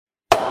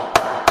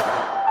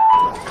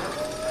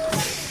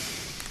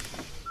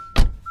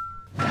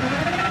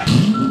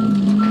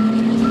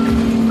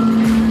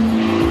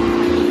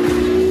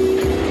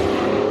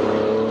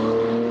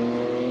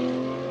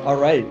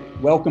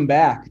Welcome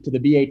back to the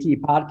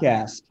BAT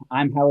podcast.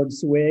 I'm Howard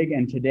Swig,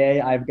 and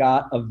today I've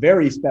got a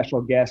very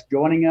special guest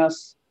joining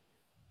us,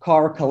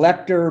 car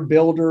collector,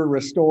 builder,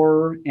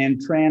 restorer,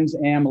 and Trans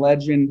Am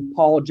legend,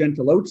 Paul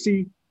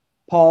Gentilozzi.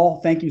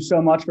 Paul, thank you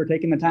so much for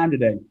taking the time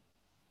today.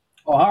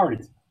 Oh, Howard,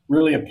 it's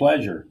really a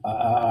pleasure.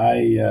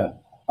 I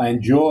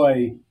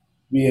enjoy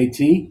BAT,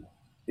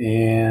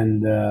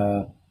 and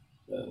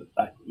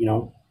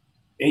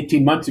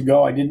 18 months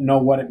ago I didn't know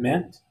what it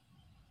meant.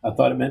 I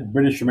thought it meant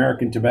British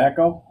American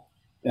Tobacco,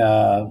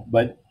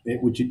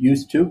 which it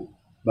used to.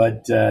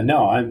 But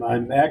no,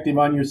 I'm active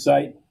on your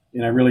site,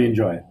 and I really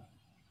enjoy it.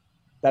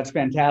 That's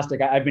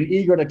fantastic. I've been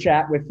eager to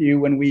chat with you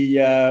when we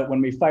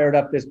fired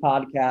up this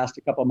podcast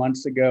a couple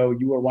months ago.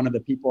 You were one of the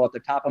people at the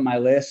top of my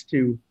list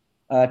to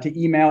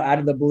email out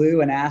of the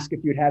blue and ask if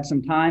you'd had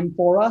some time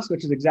for us,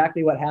 which is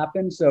exactly what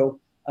happened.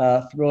 So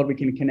thrilled we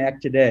can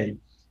connect today.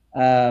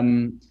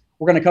 We're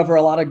going to cover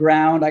a lot of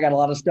ground. I got a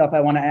lot of stuff I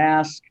want to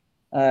ask.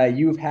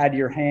 You've had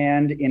your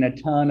hand in a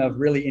ton of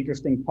really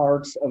interesting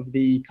parts of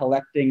the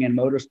collecting and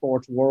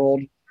motorsports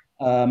world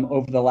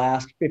over the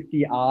last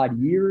 50 odd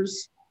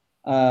years.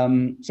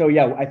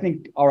 I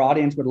think our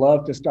audience would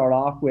love to start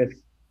off with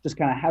just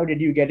kind of how did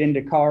you get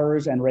into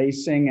cars and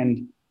racing,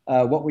 and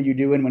what were you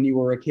doing when you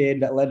were a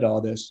kid that led to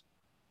all this?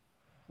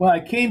 Well,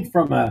 I came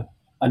from a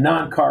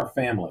non-car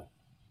family.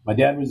 My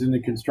dad was in the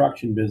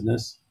construction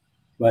business,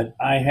 but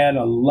I had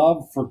a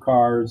love for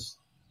cars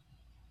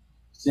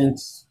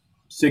since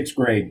sixth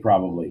grade,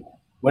 probably.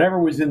 Whatever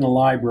was in the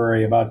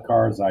library about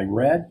cars, I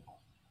read,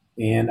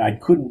 and I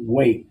couldn't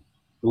wait.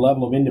 The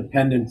level of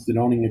independence that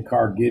owning a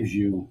car gives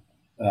you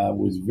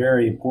was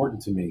very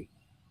important to me.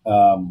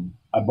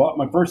 I bought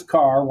my first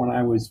car when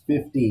I was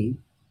 15.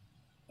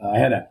 I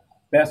had a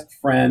best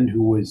friend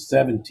who was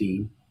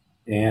 17,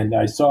 and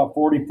I saw a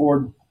 40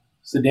 Ford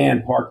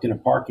sedan parked in a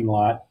parking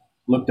lot,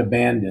 looked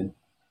abandoned,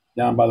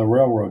 down by the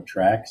railroad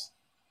tracks.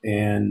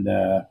 And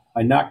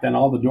I knocked on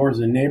all the doors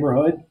in the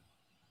neighborhood,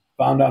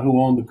 found out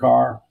who owned the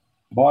car,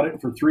 bought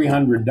it for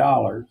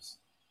 $300.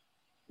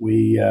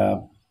 We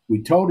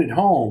towed it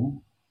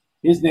home.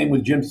 His name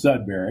was Jim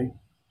Sudbury.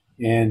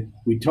 And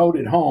we towed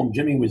it home.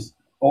 Jimmy was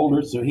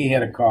older, so he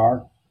had a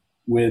car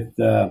with,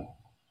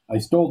 I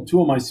stole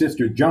two of my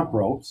sister's jump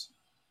ropes,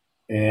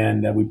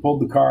 and we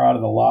pulled the car out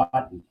of the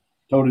lot and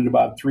towed it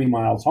about 3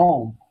 miles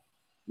home,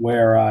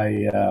 where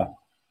I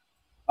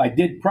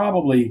did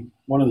probably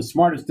one of the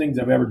smartest things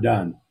I've ever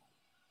done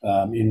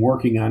in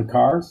working on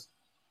cars.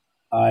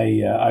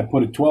 I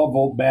put a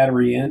 12-volt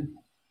battery in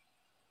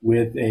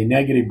with a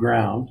negative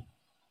ground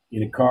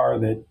in a car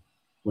that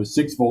was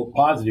 6-volt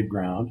positive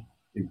ground,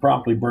 and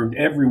promptly burned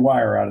every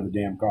wire out of the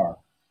damn car.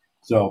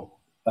 So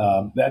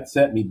that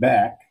set me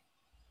back.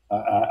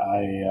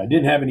 I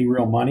didn't have any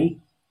real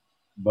money,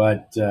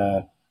 but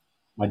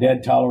my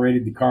dad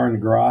tolerated the car in the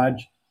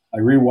garage. I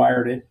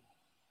rewired it,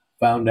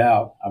 found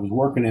out I was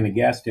working in a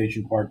gas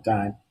station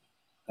part-time,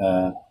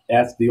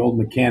 asked the old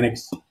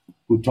mechanics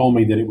who told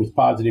me that it was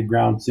positive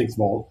ground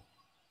 6-volt,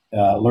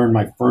 learned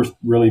my first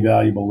really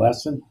valuable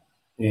lesson,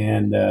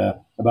 and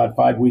about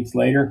 5 weeks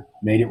later,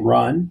 made it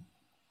run,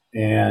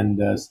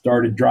 and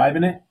started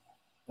driving it,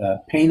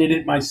 painted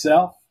it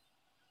myself,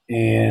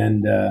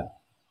 and I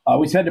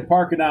always had to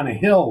park it on a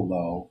hill,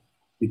 though,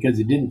 because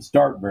it didn't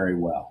start very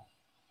well.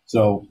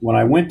 So when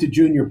I went to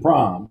junior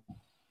prom,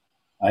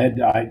 I had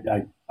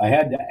to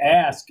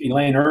ask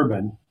Elaine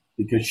Urban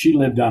because she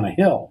lived on a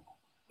hill,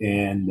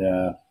 and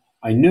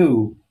I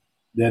knew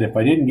that if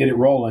I didn't get it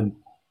rolling,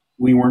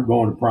 we weren't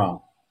going to prom.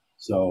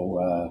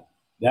 So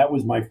that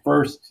was my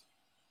first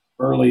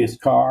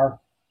earliest car.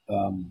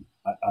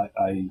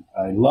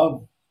 I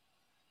love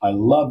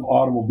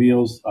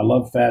automobiles. I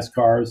love fast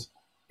cars,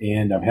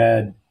 and I've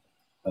had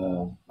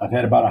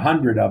about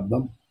 100 of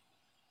them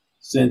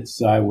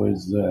since I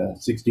was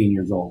 16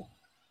 years old.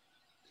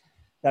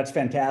 That's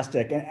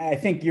fantastic. And I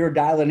think you're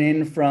dialing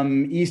in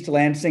from East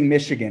Lansing,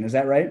 Michigan. Is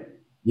that right?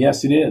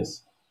 Yes, it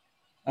is.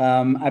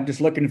 I'm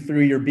just looking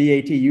through your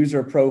BAT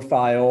user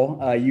profile.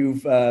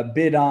 You've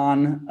bid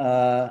on,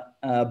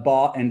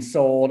 bought, and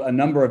sold a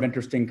number of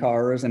interesting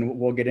cars, and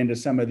we'll get into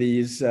some of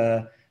these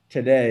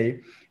today.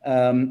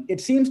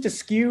 It seems to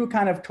skew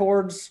kind of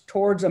towards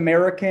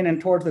American and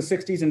towards the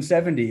 60s and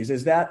 70s.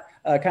 Is that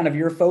kind of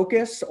your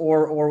focus,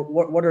 or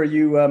what are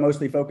you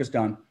mostly focused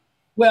on?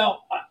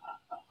 Well,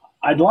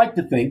 I'd like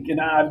to think, and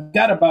I've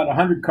got about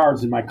 100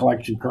 cars in my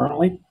collection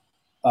currently.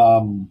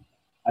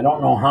 I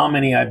don't know how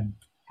many I've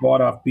bought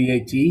off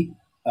BAT.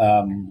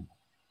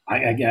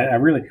 I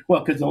really,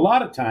 well, because a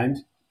lot of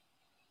times,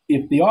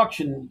 if the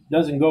auction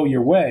doesn't go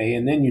your way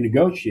and then you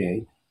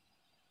negotiate,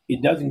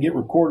 it doesn't get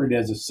recorded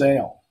as a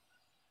sale,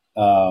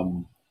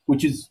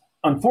 which is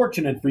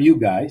unfortunate for you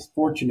guys,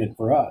 fortunate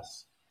for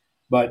us.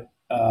 But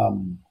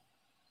I'm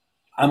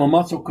a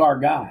muscle car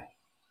guy.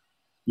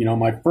 You know,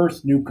 my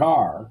first new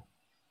car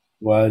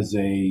was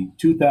a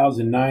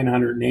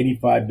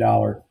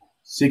 $2,985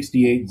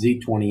 68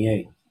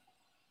 Z28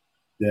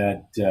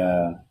 that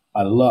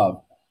I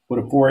love. Put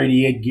a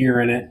 488 gear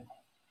in it,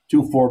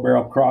 two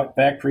 4-barrel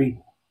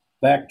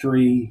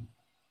factory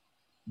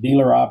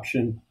dealer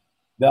option,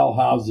 bell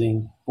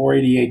housing,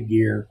 488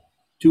 gear,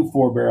 two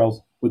 4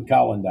 barrels with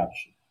cowl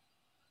induction.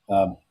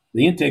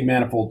 The intake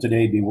manifold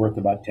today would be worth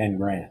about 10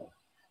 grand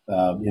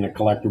in a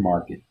collector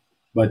market.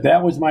 But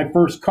that was my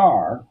first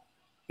car,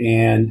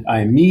 and I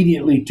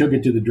immediately took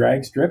it to the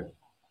drag strip.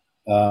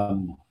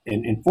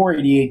 And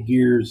 488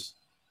 gears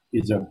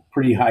is a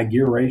pretty high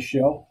gear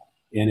ratio,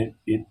 and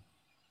it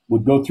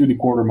would go through the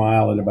quarter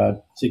mile at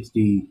about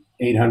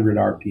 6,800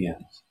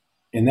 RPMs.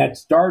 And that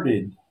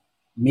started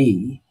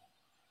me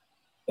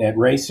at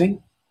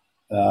racing.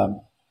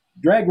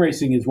 Drag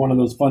racing is one of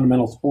those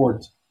fundamental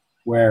sports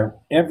where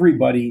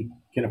everybody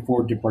can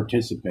afford to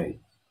participate.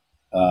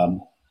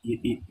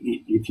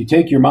 If you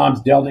take your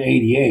mom's Delta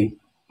 88,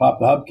 pop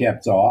the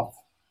hubcaps off,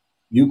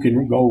 you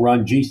can go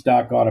run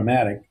G-Stock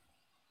automatic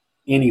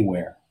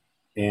anywhere.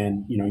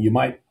 And, you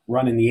might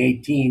run in the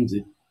 18s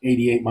at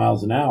 88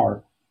 miles an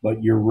hour,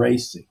 but you're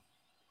racing.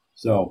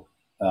 So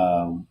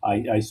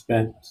I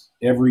spent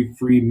every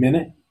free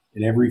minute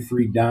and every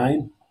free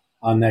dime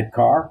on that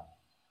car.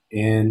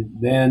 And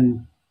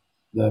then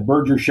the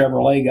Berger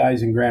Chevrolet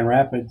guys in Grand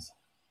Rapids,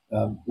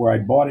 where I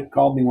bought it,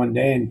 called me one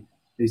day and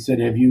they said,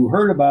 "Have you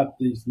heard about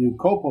these new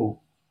Copo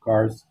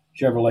cars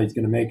Chevrolet's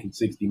going to make in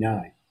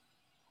 '69?"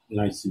 And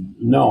I said,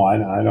 "No,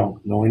 I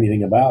don't know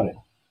anything about it."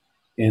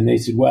 And they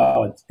said,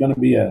 "Well, it's going to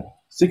be a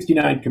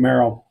 '69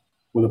 Camaro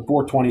with a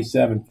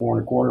 427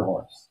 4.25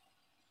 horse."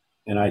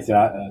 And I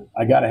said,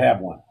 I got to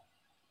have one.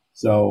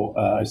 So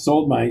I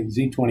sold my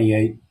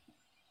Z28,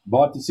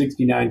 bought the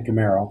 '69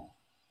 Camaro,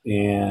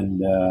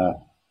 and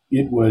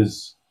it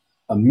was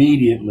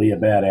immediately a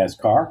badass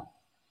car.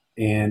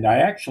 And I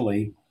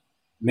actually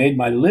made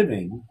my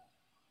living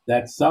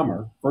that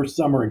summer, first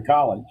summer in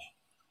college,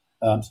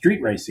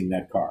 street racing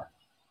that car.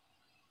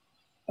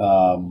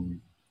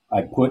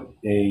 I put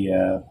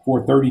a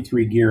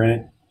 433 gear in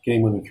it,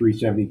 came with a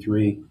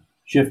 373,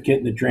 shift kit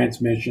in the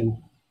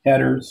transmission,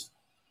 headers,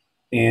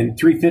 and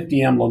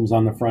 350 emblems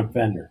on the front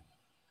fender.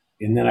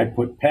 And then I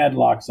put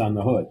padlocks on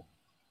the hood.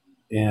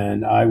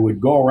 And I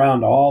would go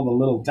around to all the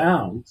little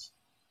towns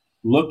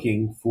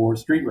looking for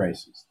street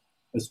races,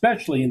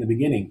 especially in the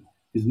beginning,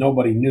 because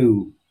nobody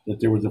knew that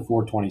there was a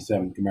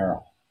 427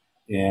 Camaro.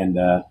 And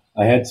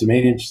I had some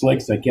 8-inch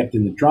slicks I kept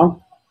in the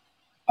trunk.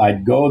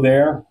 I'd go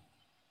there,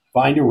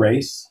 find a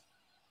race,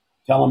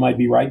 tell them I'd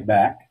be right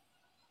back,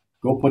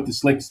 go put the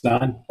slicks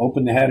on,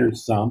 open the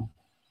headers some,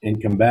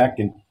 and come back.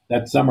 And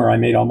that summer I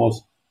made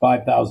almost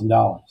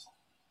 $5,000.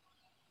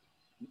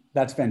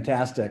 That's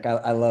fantastic.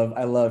 I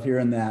love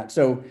hearing that.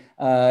 So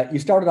you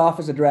started off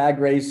as a drag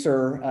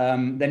racer,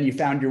 then you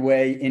found your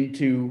way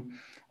into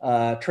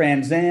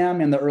Trans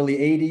Am in the early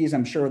 '80s.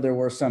 I'm sure there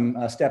were some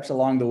steps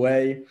along the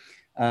way.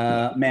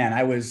 Man,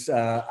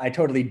 I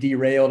totally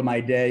derailed my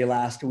day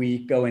last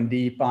week going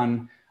deep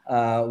on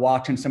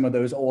watching some of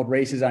those old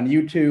races on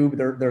YouTube.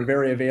 They're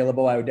very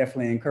available. I would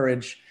definitely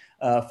encourage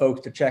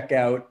folks to check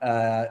out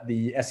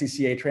the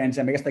SCCA Trans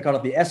Am. I guess they called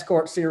it the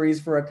Escort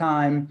Series for a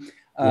time.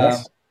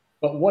 Yes.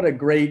 But what a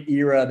great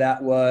era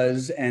that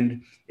was.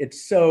 And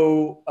it's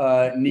so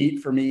neat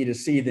for me to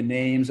see the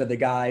names of the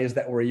guys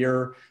that were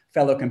your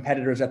fellow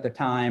competitors at the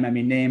time. I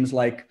mean, names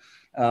like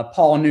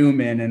Paul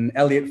Newman and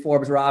Elliot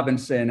Forbes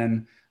Robinson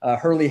and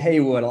Hurley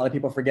Haywood. A lot of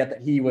people forget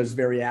that he was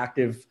very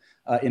active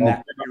in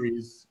that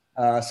series.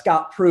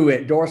 Scott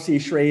Pruitt, Dorsey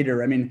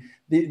Schrader. I mean,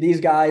 these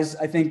guys,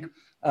 I think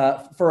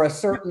for a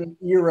certain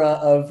era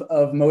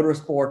of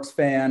motorsports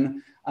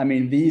fan, I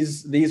mean,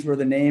 these were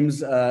the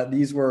names.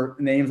 These were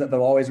names that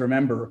they'll always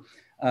remember.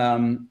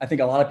 I think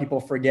a lot of people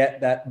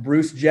forget that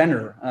Bruce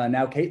Jenner,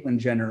 now Caitlyn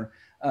Jenner,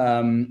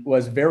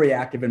 was very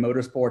active in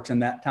motorsports in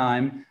that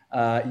time.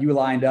 You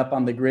lined up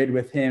on the grid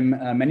with him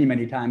many,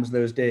 many times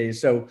those days.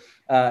 So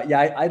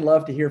I'd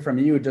love to hear from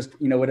you. Just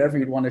whatever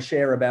you'd want to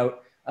share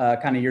about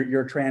kind of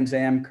your Trans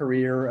Am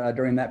career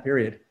during that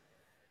period.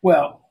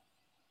 Well,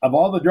 of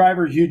all the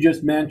drivers you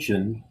just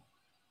mentioned,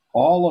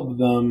 all of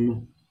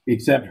them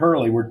except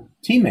Hurley were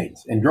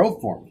teammates and drove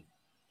for me.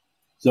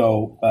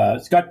 So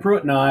Scott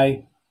Pruitt and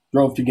I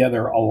drove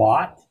together a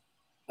lot.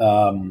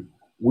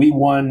 We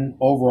won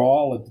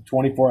overall at the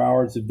 24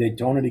 Hours of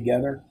Daytona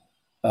together.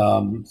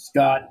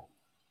 Scott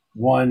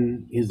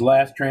won his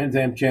last Trans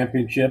Am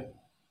championship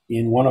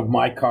in one of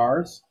my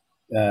cars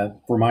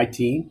for my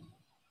team.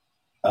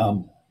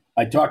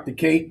 I talked to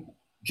Kate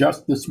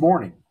just this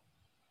morning.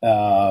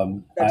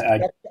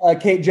 That's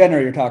Kate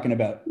Jenner you're talking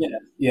about.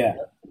 Yeah.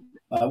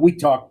 We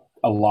talked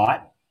a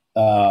lot.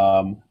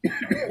 And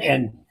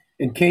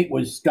Kate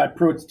was Scott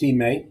Pruitt's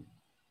teammate.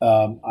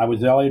 I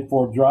was Elliot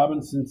Forbes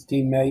Robinson's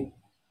teammate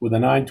with a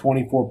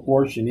 924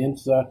 Porsche and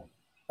IMSA.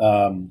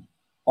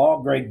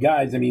 All great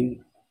guys. I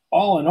mean,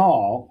 all in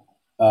all,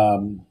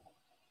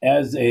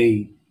 as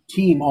a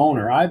team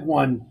owner, I've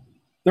won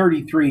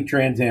 33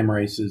 Trans Am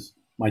races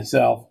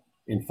myself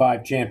in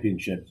 5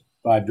 championships,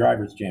 5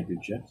 drivers'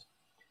 championships.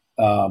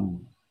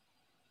 And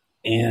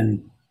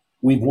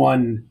we've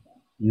won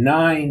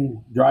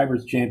 9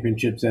 drivers'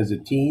 championships as a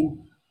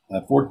team,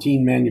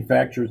 14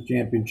 manufacturers'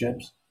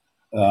 championships.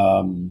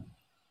 And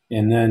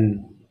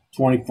then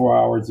 24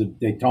 hours of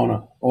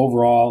Daytona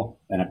overall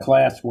and a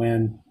class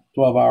win,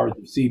 12 hours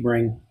of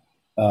Sebring,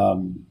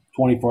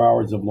 24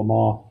 hours of Le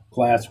Mans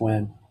class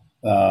win.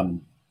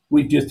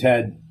 We've just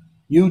had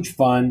huge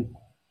fun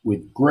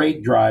with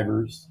great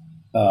drivers.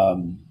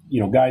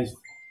 Guys,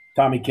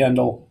 Tommy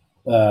Kendall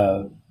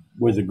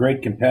was a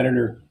great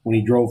competitor when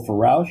he drove for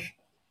Roush,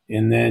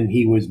 and then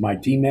he was my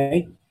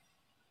teammate.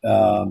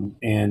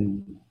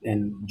 And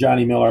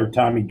Johnny Miller,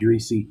 Tommy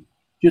Dreese,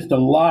 just a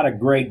lot of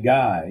great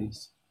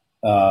guys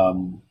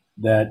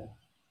that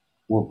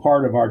were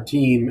part of our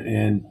team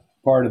and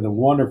part of the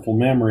wonderful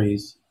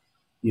memories.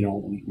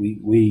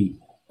 We're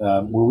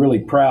really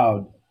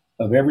proud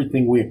of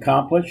everything we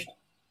accomplished.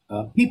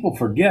 People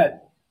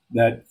forget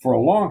that for a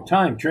long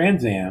time,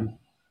 Trans Am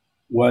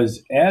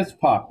was as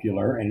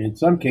popular, and in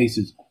some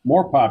cases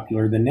more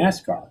popular than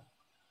NASCAR.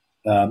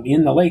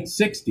 In the late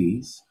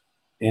 60s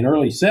and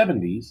early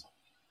 70s,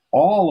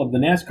 all of the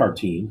NASCAR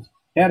teams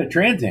had a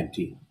Trans Am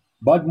team.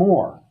 Bud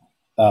Moore,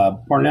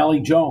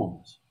 Parnelli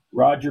Jones,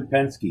 Roger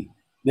Penske,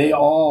 they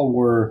all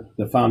were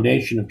the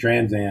foundation of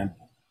Trans Am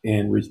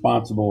and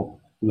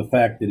responsible for the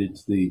fact that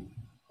it's the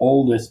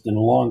oldest and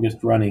longest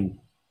running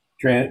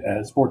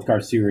sports car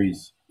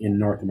series in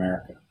North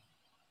America.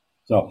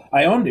 So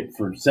I owned it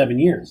for 7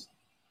 years,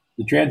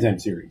 the Trans Am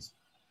series.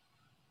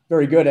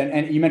 Very good.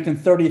 And you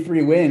mentioned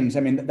 33 wins. I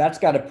mean, that's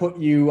got to put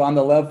you on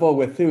the level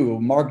with who?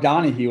 Mark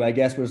Donohue, I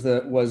guess,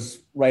 was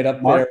right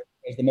up there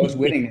as the most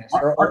winningest.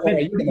 Or are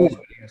you the most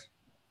winningest?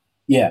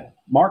 Yeah,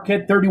 Mark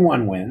had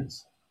 31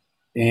 wins.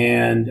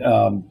 And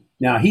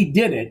now he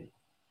did it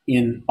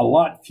in a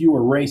lot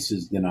fewer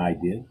races than I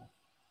did.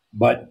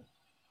 But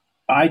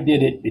I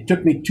did it. It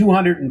took me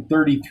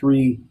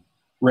 233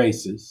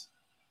 races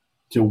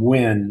to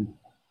win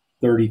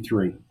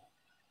 33.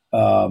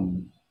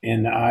 And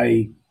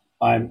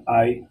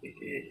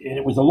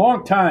it was a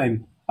long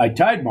time. I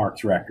tied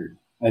Mark's record.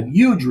 I have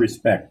huge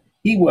respect.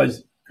 He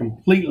was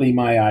completely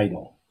my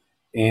idol,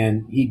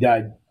 and he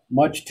died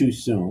much too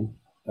soon.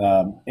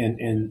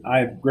 And I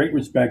have great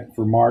respect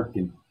for Mark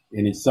and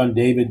his son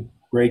David,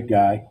 great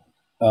guy.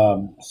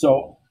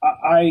 So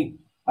I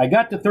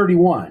got to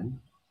 31,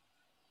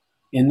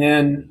 and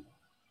then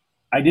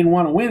I didn't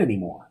want to win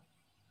anymore.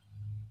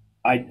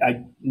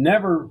 I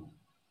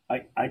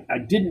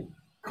didn't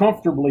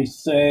comfortably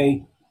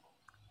say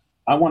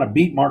I want to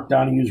beat Mark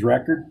Donohue's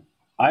record.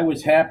 I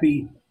was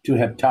happy to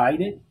have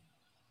tied it.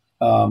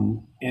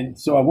 And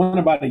so I went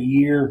about a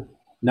year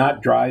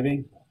not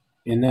driving,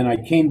 and then I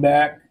came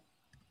back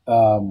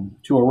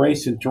to a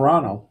race in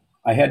Toronto.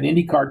 I had an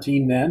IndyCar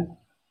team then,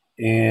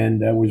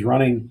 and I was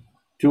running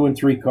 2 and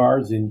 3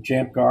 cars in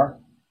Champ Car.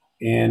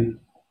 And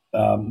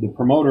the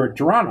promoter at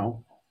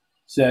Toronto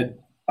said,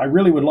 I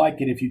really would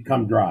like it if you'd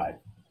come drive.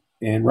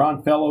 And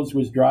Ron Fellows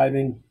was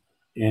driving,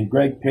 and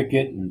Greg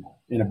Pickett, and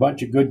a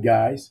bunch of good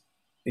guys.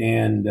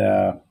 And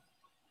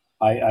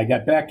I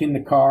got back in the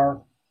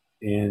car,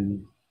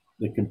 and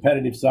the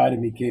competitive side of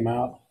me came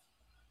out.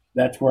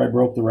 That's where I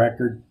broke the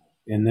record.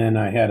 And then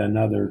I had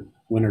another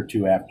win or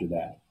two after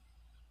that.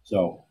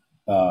 So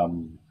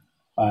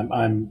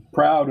I'm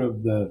proud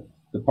of the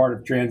part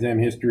of Trans Am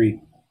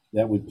history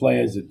that we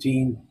play as a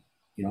team.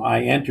 There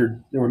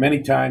were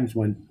many times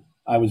when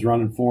I was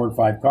running 4 and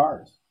 5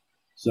 cars.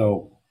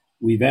 So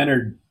we've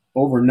entered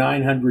over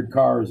 900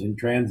 cars in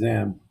Trans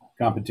Am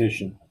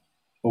competition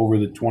over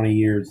the 20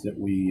 years that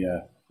we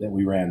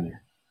ran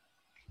there.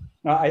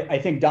 I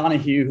think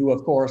Donohue, who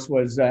of course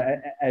was,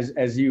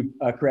 as you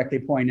correctly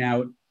point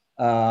out,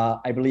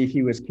 I believe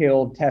he was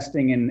killed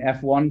testing an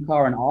F1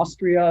 car in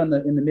Austria in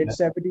the mid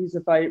 70s,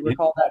 if I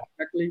recall that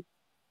correctly.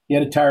 He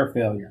had a tire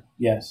failure.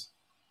 Yes.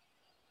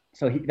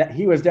 So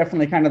he was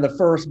definitely kind of the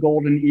first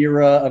golden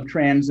era of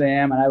Trans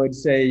Am, and I would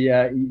say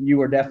you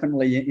were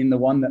definitely in the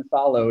one that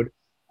followed.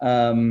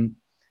 Well,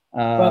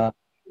 there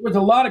was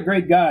a lot of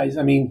great guys.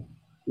 I mean,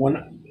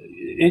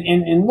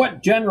 in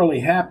what generally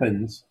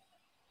happens,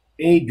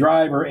 a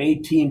driver, a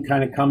team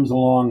kind of comes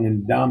along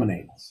and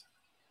dominates.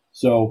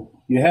 So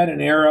you had an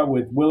era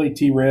with Willie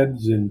T.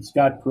 Ribbs and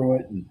Scott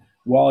Pruitt and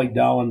Wally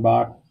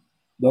Dallenbach,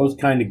 those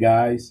kind of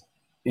guys.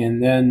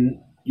 And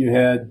then you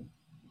had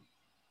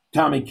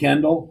Tommy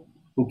Kendall,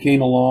 who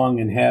came along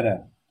and had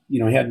an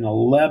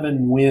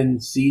 11-win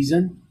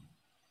season,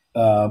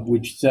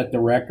 which set the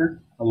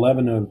record,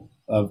 11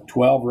 of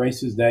 12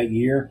 races that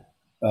year.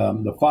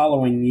 The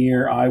following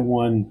year, I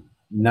won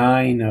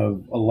 9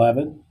 of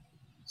 11.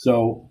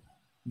 So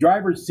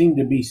drivers seem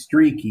to be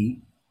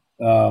streaky.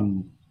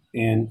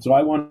 And so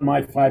I won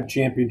my 5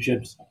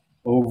 championships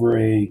over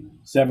a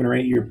 7 or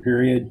 8 year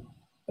period,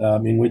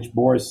 in which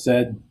Boris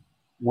Said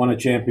won a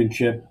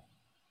championship.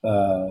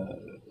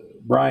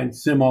 Brian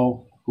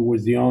Simo, who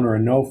was the owner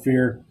of No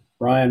Fear,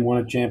 Brian won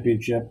a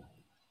championship.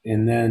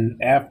 And then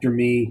after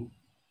me,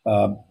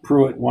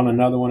 Pruitt won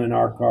another one in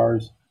our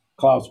cars.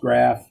 Klaus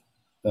Graf,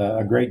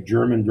 a great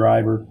German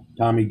driver.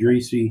 Tommy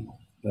Dreese,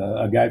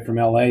 a guy from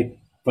L.A.,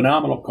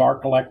 phenomenal car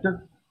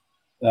collector.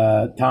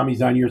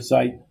 Tommy's on your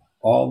site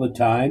all the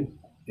time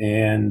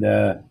and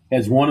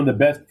has one of the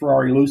best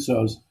Ferrari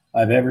Lusos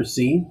I've ever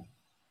seen.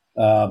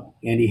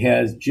 and he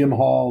has Jim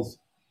Hall's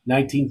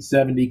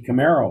 1970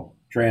 Camaro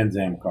Trans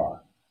Am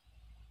car.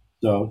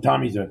 So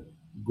Tommy's a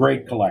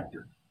great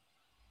collector.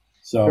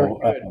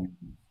 So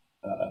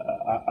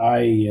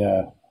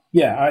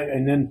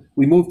and then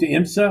we moved to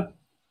IMSA.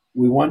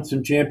 We won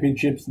some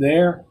championships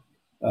there,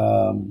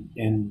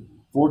 and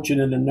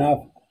fortunate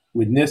enough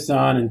with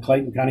Nissan and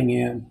Clayton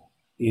Cunningham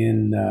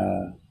in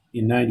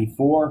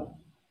 '94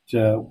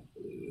 to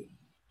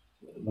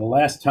the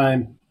last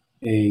time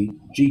a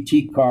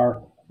GT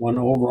car won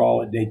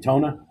overall at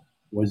Daytona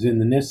was in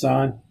the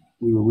Nissan.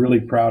 We were really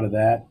proud of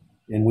that,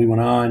 and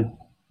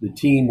the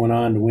team went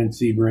on to win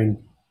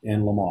Sebring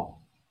and Le Mans.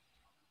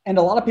 And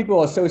a lot of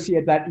people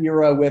associate that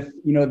era with,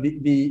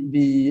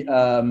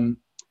 the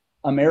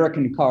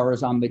American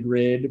cars on the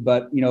grid.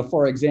 But,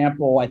 for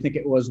example, I think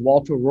it was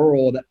Walter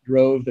Rural that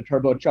drove the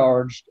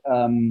turbocharged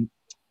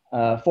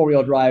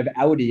four-wheel drive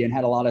Audi and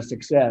had a lot of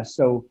success.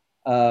 So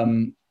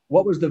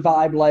what was the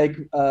vibe like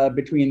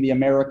between the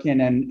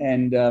American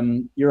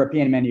and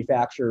European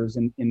manufacturers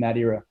in that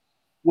era?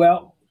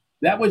 Well,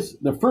 that was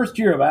the first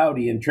year of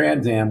Audi in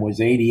Trans Am was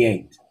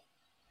 '88.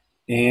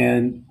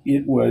 And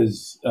it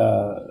was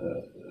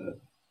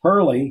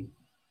Hurley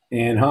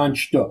and Hans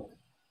Stuck.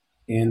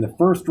 And the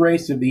first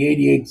race of the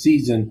 '88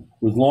 season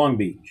was Long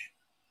Beach.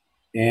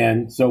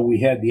 And so we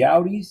had the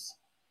Audis.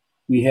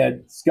 We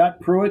had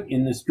Scott Pruitt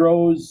in the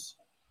Stroh's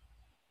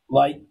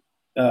light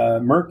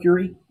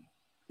Mercury,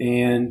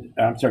 and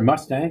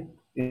Mustang.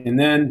 And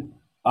then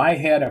I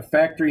had a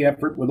factory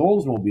effort with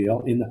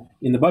Oldsmobile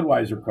in the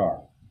Budweiser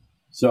car.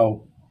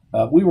 So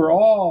we were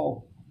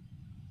all,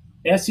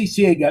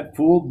 SCCA got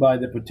fooled by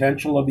the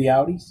potential of the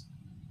Audis.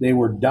 They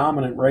were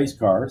dominant race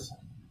cars.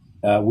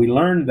 We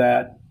learned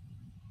that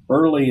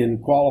early in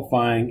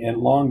qualifying at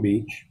Long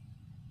Beach,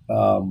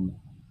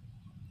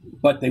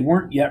 but they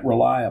weren't yet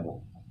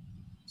reliable.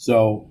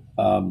 So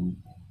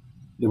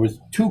there was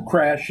 2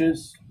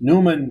 crashes.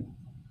 Newman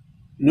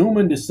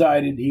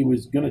decided he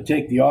was going to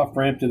take the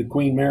off-ramp to the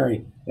Queen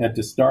Mary at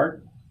the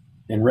start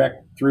and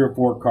wreck 3 or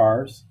 4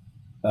 cars,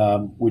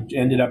 which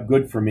ended up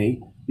good for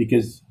me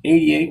because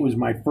 '88 was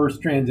my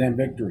first Trans Am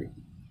victory.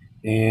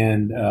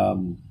 And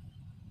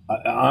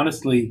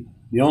honestly,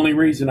 the only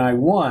reason I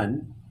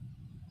won,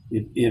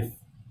 if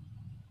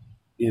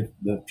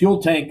the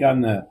fuel tank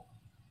on the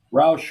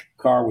Roush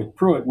car with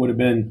Pruitt would have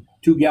been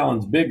 2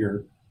 gallons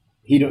bigger,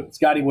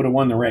 Scotty would have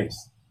won the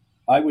race.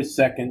 I was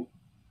second.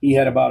 He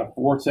had about a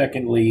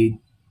 4-second lead,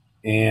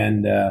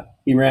 and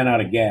he ran out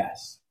of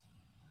gas.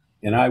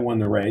 And I won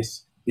the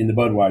race in the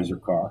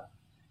Budweiser car.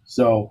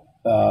 So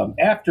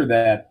after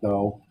that,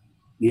 though,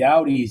 the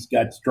Audis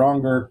got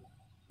stronger,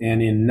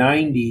 and in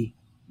 '90,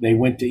 they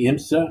went to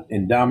IMSA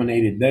and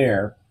dominated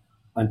there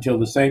until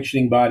the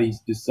sanctioning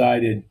bodies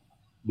decided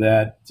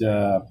that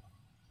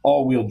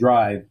all-wheel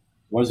drive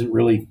wasn't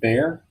really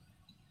fair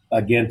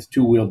against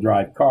 2-wheel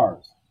drive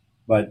cars.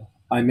 But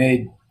I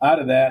made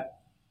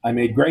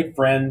great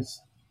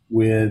friends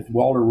with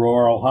Walter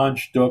Rohrl,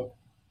 Hans Stuck,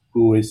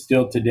 who is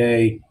still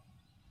today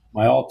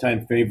my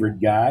all-time favorite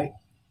guy,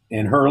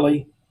 and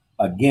Hurley,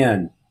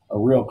 again, a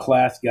real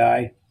class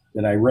guy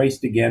that I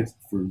raced against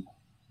for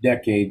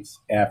decades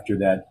after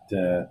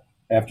that,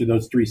 after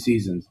those 3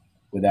 seasons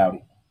with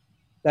Audi.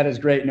 That is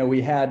great.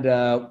 We had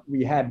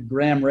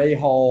Graham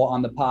Rahal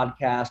on the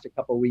podcast a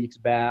couple of weeks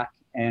back,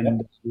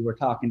 and we were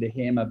talking to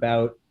him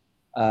about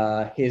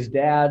his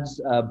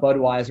dad's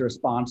Budweiser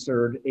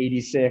sponsored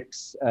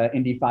 '86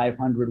 Indy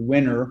 500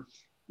 winner.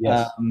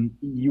 Yes.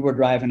 You were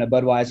driving a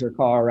Budweiser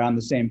car around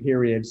the same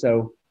period,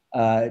 so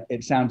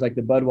it sounds like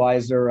the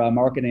Budweiser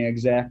marketing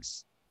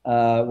execs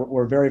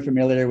were very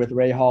familiar with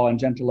Rahal and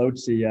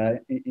Gentilozzi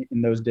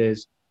in those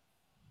days.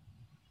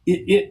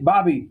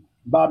 Bobby,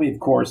 of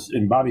course,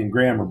 and Bobby and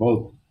Graham are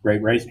both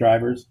great race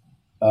drivers.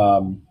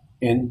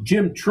 And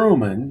Jim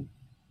Truman,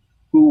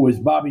 who was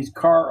Bobby's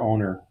car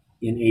owner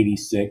in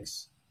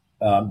 '86,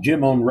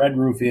 Jim owned Red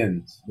Roof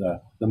Inns,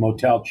 the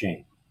motel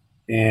chain.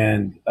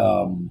 And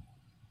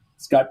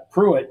Scott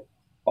Pruitt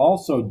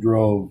also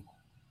drove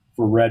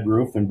for Red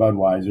Roof and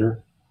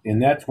Budweiser,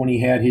 and that's when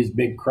he had his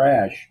big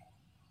crash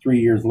 3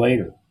 years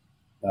later.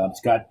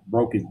 Scott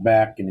broke his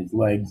back and his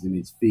legs and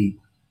his feet,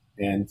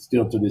 and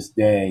still to this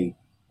day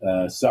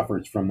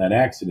suffers from that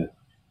accident.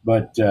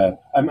 But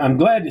I'm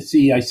glad to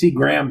see. I see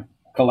Graham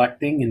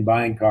collecting and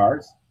buying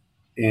cars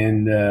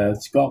and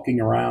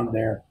skulking around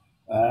there.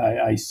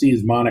 I see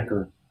his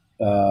moniker.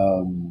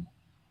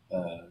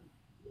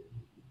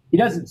 He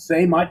doesn't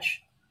say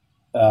much,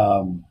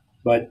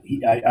 but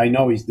I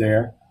know he's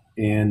there.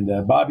 And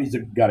Bobby's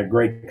got a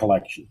great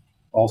collection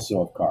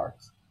also of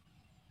cars.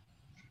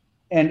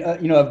 And,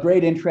 of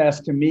great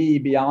interest to me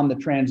beyond the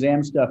Trans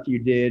Am stuff you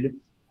did,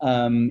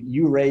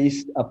 you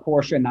raced a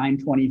Porsche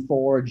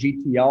 924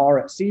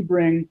 GTR at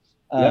Sebring.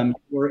 You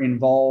were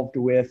involved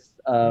with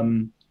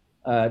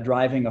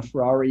driving a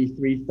Ferrari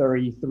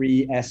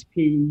 333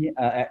 SP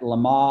at Le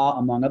Mans,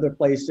 among other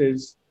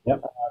places.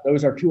 Yep.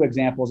 Those are 2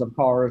 examples of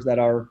cars that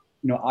are,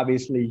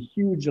 obviously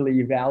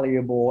hugely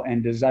valuable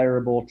and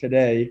desirable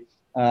today.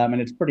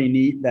 And it's pretty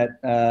neat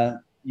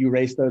that you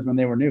raced those when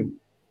they were new.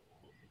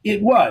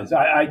 It was.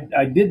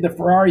 I did the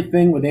Ferrari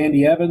thing with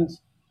Andy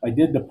Evans. I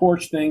did the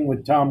Porsche thing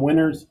with Tom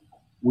Winters.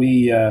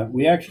 We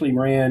actually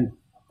ran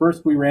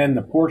first. We ran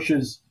the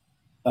Porsches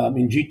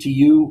in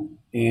GTU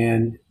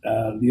and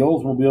the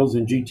Oldsmobiles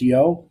in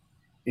GTO,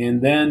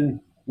 and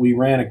then we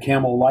ran a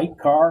Camel Light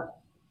car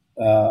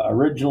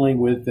originally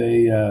with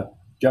a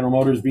General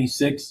Motors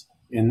V6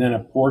 and then a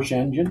Porsche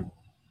engine,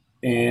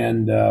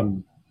 and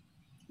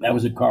that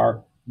was a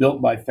car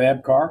built by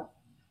Fab Car.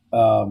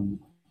 And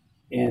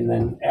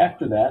then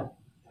after that,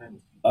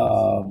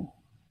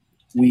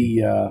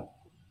 we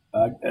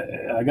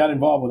I got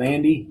involved with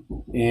Andy,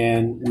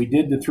 and we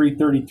did the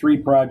 333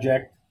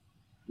 project,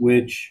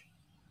 which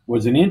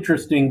was an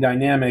interesting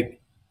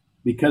dynamic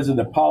because of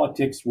the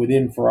politics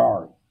within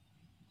Ferrari.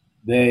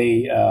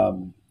 They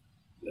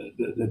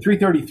the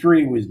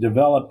 333 was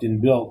developed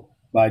and built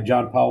by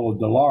Gianpaolo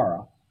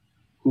Dallara,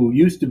 who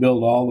used to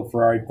build all the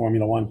Ferrari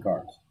Formula One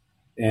cars,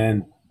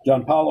 and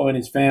Gianpaolo and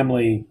his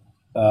family,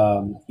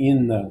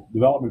 in the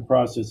development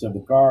process of the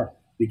car,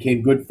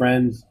 became good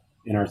friends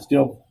and are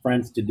still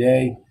friends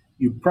today.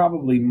 You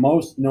probably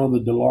most know the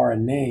Dallara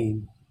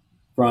name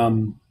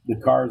from the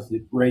cars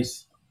that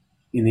race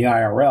in the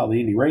IRL, the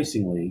Indy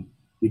Racing League,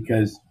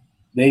 because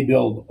they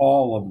build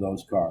all of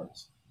those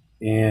cars.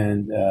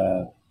 And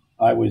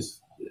I was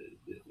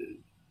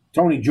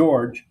Tony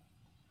George,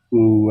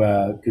 who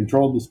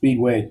controlled the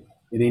speedway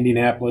in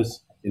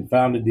Indianapolis and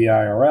founded the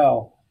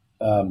IRL.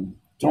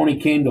 Tony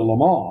came to Le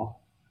Mans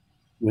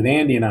with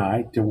Andy and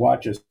I to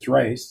watch us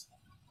race.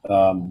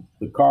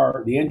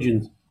 The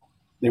engines,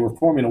 they were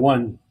Formula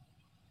One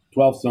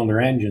 12-cylinder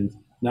engines,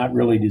 not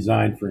really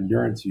designed for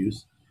endurance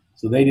use,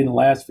 so they didn't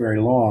last very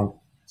long.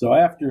 So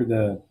after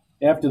the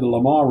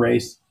Le Mans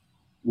race,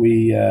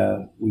 we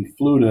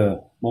flew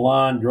to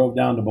Milan, drove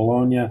down to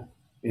Bologna,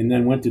 and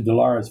then went to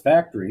Dallara's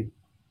factory,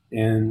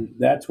 and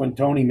that's when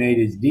Tony made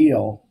his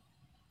deal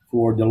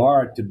for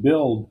Dallara to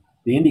build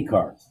the Indy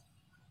cars,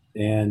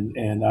 and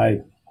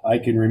I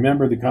can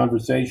remember the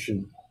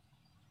conversation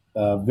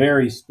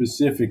very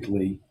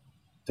specifically.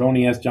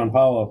 Tony asked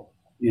Gianpaolo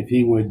if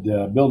he would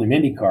build him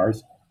Indy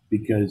cars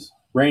because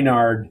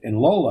Reynard and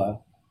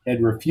Lola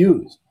had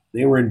refused.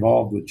 They were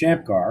involved with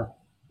Champ Car,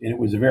 and it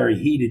was a very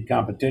heated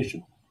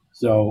competition.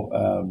 So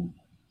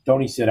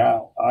Tony said,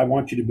 I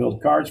want you to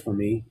build cars for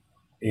me,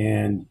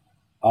 and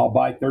I'll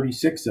buy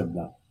 36 of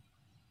them.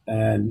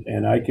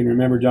 And I can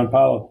remember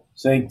Gianpaolo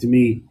saying to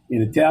me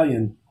in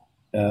Italian,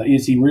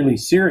 is he really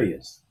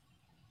serious?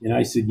 And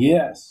I said,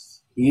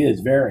 yes, he is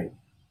very.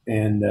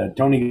 And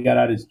Tony got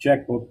out his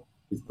checkbook,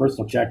 his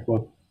personal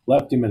checkbook,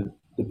 left him a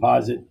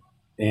deposit,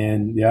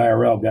 and the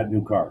IRL got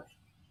new cars.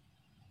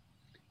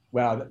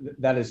 Wow,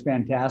 that is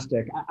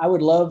fantastic. I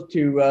would love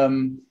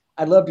to.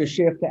 I'd love to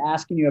shift to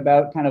asking you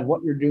about kind of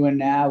what you're doing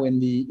now in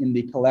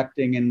the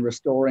collecting and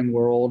restoring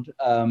world.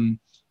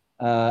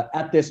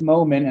 At this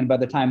moment, and by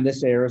the time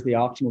this airs, the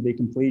auction will be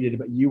completed.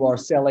 But you are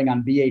selling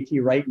on BAT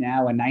right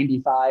now a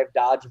 '95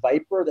 Dodge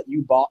Viper that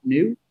you bought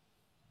new.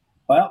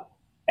 Well,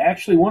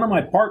 actually, one of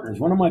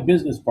my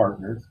business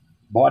partners,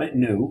 bought it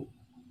new,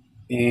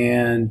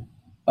 and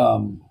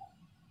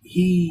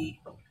he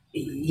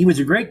was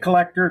a great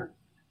collector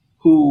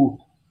who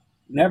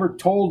never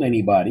told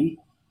anybody,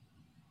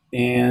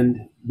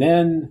 and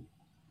then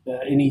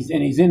and he's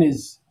in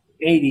his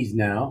 80s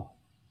now,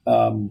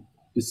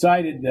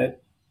 decided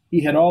that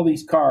he had all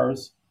these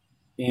cars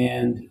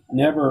and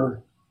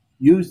never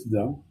used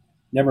them,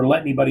 never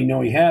let anybody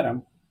know he had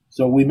them.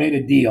 So we made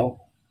a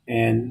deal,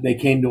 and they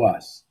came to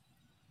us.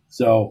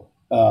 So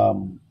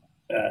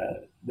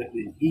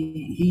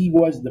he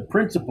was the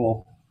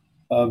principal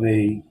of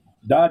a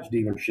Dodge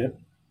dealership.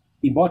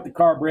 He bought the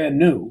car brand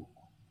new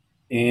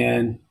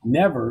and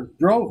never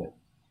drove it.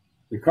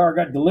 The car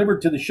got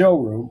delivered to the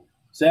showroom,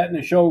 sat in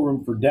the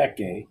showroom for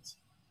decades,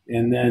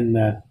 and then,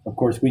 of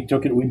course, we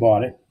took it, we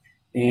bought it.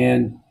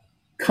 And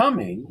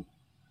coming,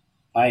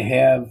 I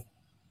have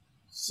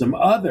some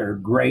other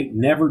great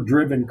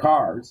never-driven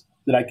cars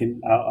that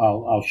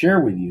I'll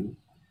share with you.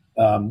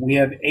 We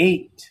have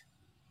 8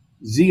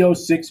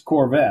 Z06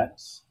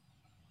 Corvettes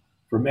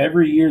from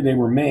every year they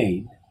were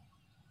made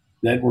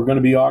that we're going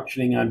to be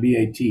auctioning on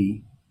BAT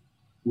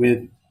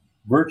with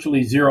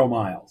virtually 0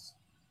 miles.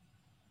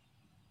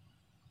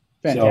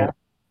 Fantastic.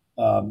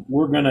 So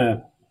we're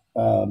gonna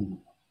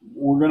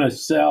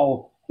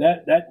sell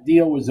that. That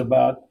deal was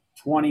about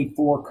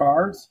 24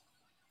 cars.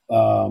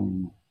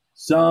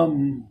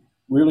 Some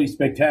really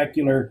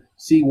spectacular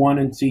C1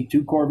 and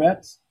C2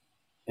 Corvettes,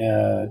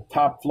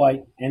 top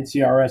flight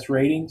NCRS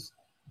ratings.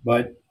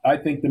 But I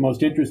think the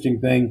most interesting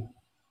thing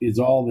is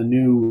all the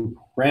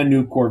brand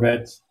new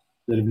Corvettes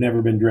that have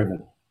never been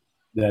driven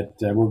that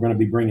we're going to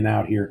be bringing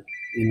out here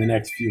in the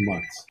next few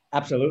months.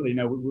 Absolutely.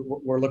 No,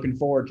 we're looking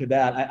forward to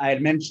that. I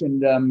had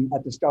mentioned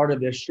at the start of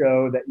this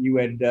show that you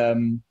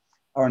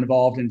are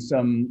involved in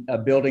some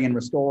building and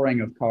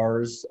restoring of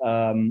cars.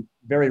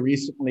 Very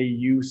recently,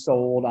 you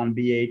sold on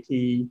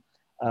BAT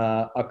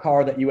a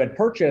car that you had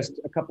purchased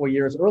a couple of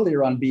years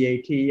earlier on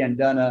BAT and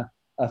done a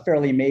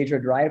fairly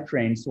major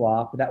drivetrain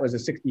swap. That was a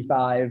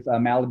 '65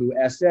 Malibu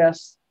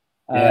SS.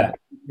 Yeah.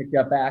 picked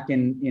up back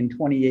in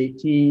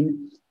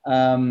 2018,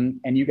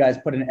 and you guys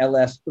put an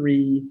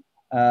LS3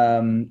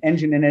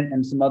 engine in it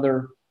and some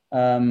other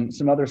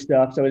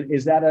stuff. So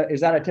is that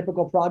a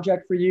typical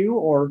project for you,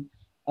 or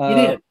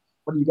It is.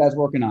 what are you guys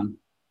working on?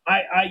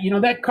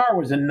 That car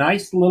was a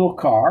nice little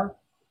car,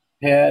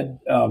 had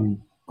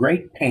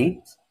great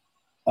paint,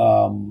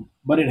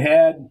 but it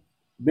had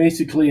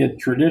basically a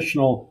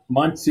traditional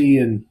Muncie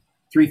and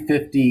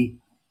 350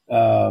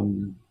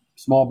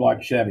 small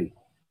block Chevy.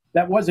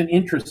 That wasn't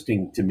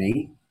interesting to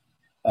me.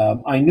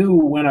 I knew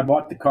when I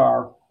bought the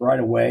car right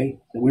away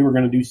that we were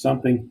going to do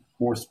something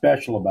more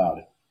special about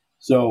it.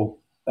 So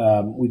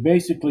we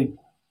basically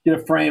did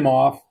a frame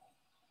off,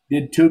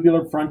 did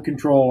tubular front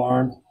control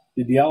arms,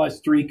 did the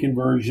LS3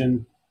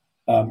 conversion,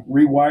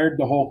 rewired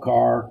the whole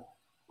car,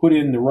 put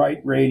in the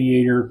right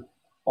radiator,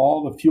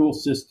 all the fuel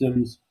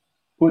systems,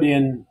 put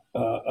in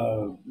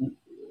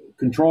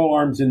control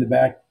arms in the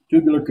back,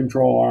 tubular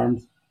control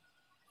arms,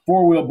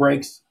 four-wheel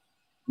brakes,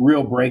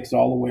 real brakes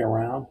all the way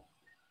around.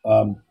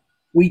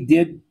 We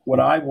did what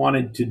I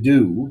wanted to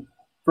do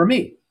for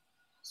me.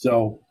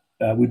 So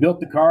we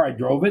built the car, I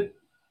drove it,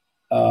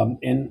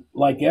 and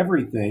like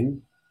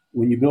everything,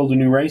 when you build a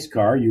new race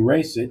car, you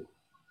race it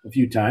a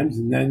few times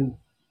and then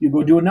you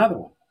go do another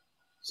one.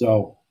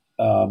 So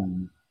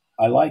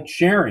I like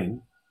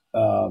sharing.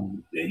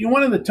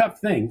 One of the tough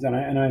things,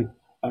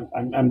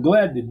 I'm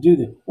glad to do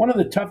that. One of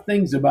the tough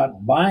things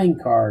about buying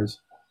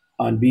cars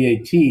on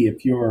BAT,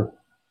 if you're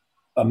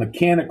a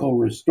mechanical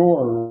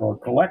restorer or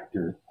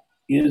collector,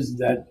 is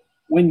that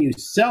when you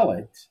sell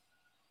it,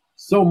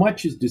 so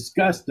much is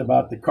discussed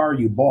about the car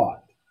you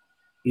bought.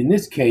 In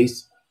this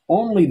case,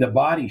 only the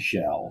body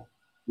shell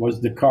was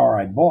the car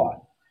I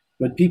bought.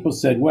 But people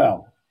said,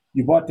 well,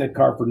 you bought that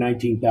car for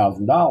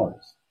 $19,000.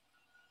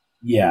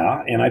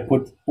 Yeah, and I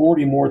put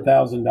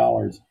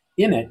 $40,000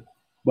 in it,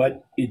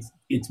 but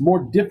it's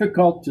more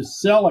difficult to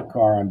sell a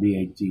car on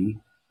BAT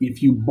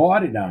if you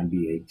bought it on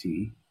BAT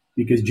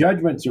because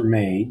judgments are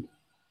made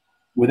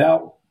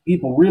without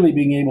people really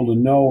being able to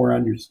know or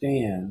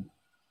understand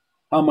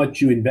how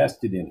much you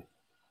invested in it,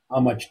 how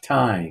much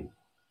time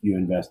you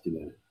invested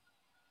in it.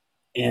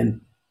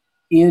 And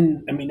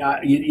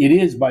it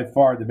is by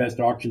far the best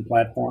auction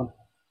platform.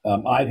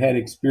 I've had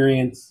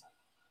experience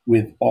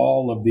with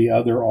all of the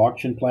other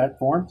auction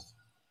platforms,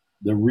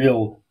 the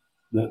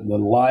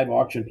live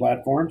auction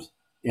platforms,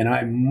 and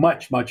I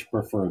much, much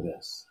prefer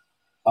this.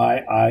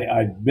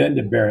 I've been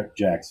to Barrett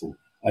Jackson.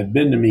 I've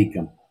been to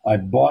Mecum.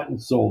 I've bought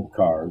and sold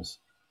cars.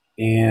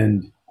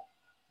 And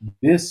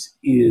this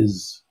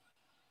is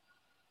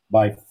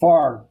by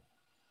far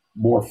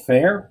more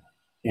fair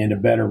and a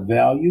better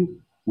value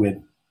with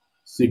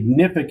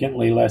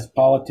significantly less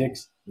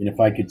politics, and if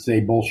I could say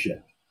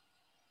bullshit.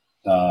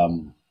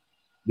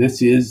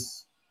 This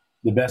is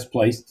the best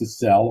place to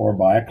sell or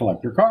buy a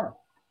collector car.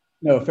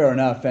 No, fair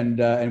enough,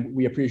 and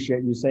we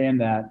appreciate you saying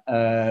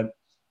that.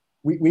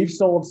 We've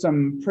sold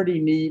some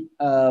pretty neat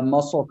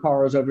muscle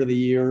cars over the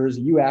years.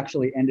 You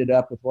actually ended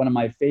up with one of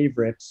my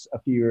favorites a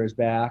few years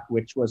back,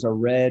 which was a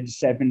red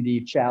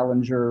 70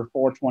 Challenger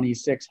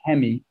 426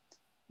 Hemi.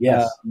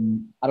 Yes.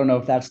 I don't know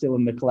if that's still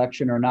in the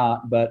collection or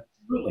not, but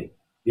really,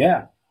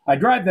 yeah, I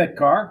drive that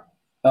car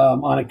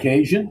on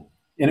occasion,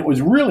 and it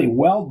was really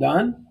well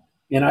done.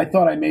 And I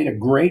thought I made a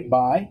great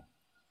buy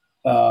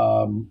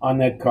on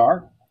that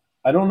car.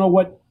 I don't know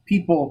what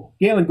people.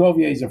 Galen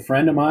Govier is a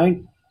friend of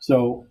mine,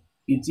 so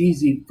it's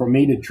easy for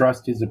me to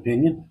trust his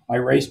opinion. I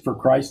raced for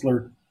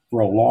Chrysler for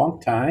a long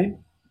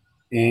time,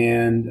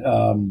 and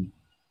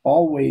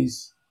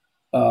always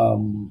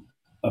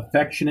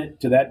affectionate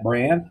to that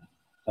brand.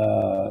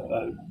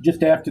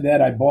 Just after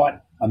that, I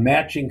bought a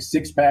matching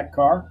six-pack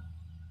car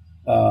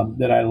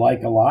that I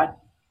like a lot.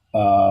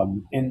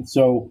 And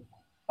so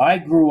I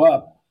grew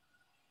up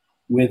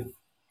with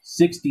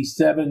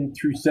 67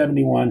 through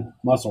 71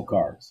 muscle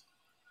cars.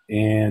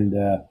 And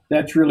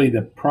that's really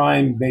the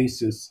prime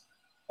basis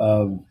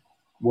of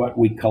what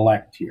we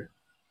collect here.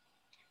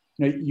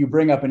 You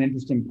bring up an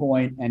interesting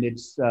point, and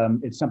it's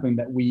something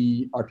that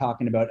we are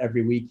talking about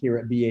every week here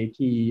at BAT,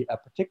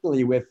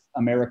 particularly with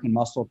American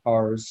muscle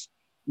cars.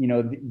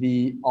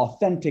 The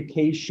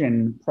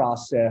authentication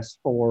process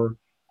for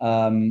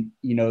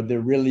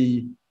the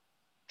really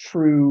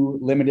true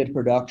limited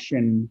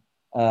production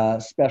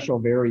special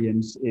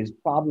variants is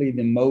probably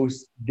the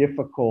most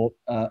difficult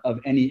of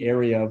any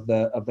area of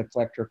the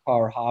collector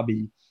car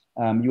hobby.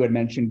 You had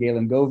mentioned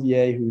Galen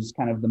Govier, who's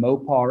kind of the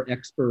Mopar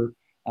expert.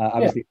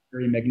 Obviously,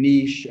 Terry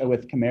McNeish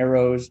with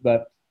Camaros,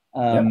 but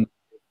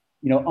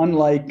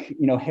unlike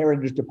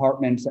heritage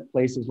departments at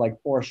places like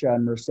Porsche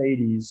and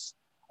Mercedes,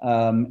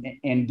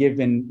 and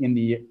given in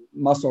the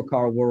muscle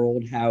car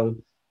world how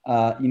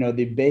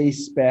the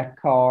base spec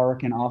car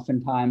can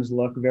oftentimes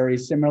look very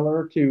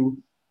similar to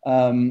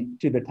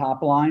the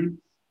top line.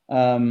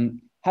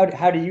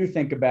 How do you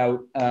think about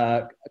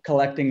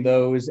collecting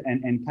those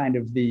and kind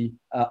of the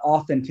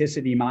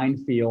authenticity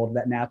minefield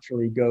that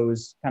naturally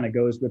goes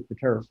with the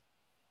turf?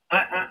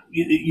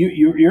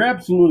 You're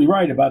absolutely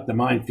right about the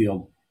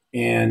minefield,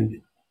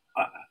 and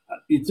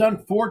it's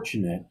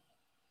unfortunate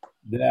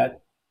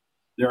that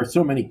there are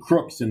so many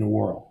crooks in the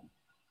world.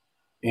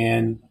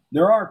 And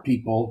there are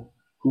people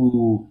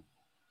who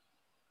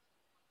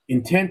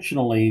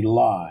intentionally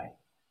lie.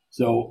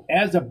 So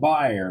as a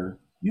buyer,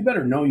 you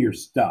better know your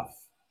stuff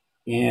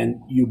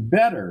and you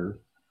better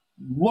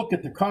look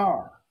at the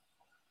car.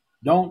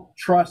 Don't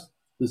trust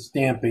the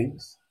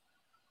stampings,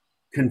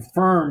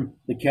 confirm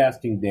the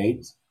casting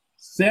dates,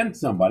 send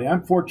somebody.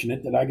 I'm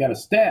fortunate that I got a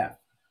staff,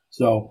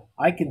 so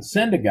I can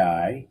send a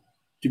guy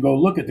to go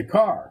look at the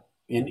car.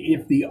 And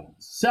if the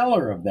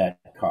seller of that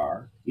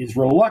car is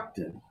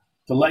reluctant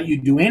to let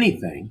you do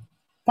anything,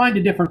 find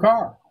a different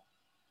car.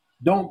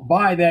 Don't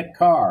buy that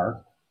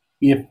car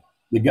if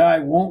the guy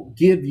won't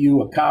give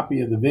you a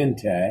copy of the VIN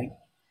tag,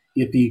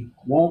 if he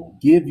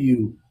won't give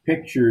you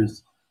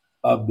pictures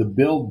of the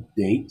build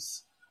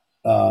dates.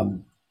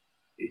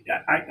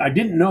 I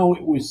didn't know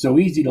it was so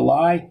easy to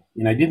lie,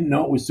 and I didn't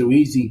know it was so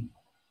easy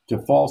to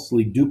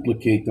falsely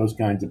duplicate those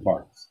kinds of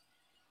parts.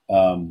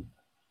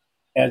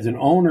 As an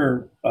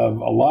owner of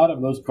a lot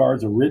of those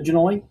cars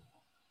originally,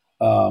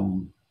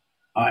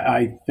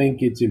 I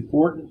think it's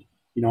important.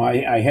 You know,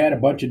 I had a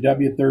bunch of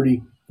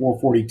W30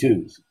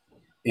 442s,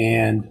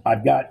 and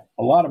I've got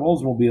a lot of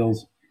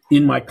Oldsmobiles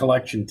in my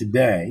collection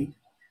today.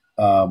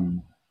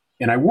 And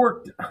I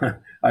worked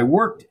at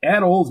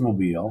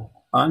Oldsmobile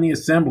on the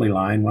assembly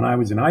line when I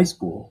was in high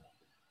school,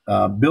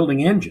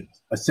 building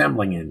engines,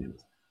 assembling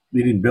engines.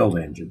 We didn't build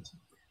engines.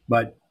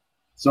 But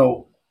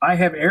so I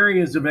have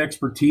areas of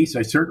expertise.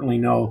 I certainly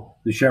know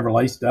the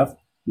Chevrolet stuff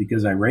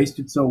because I raced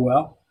it so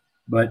well.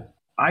 But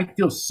I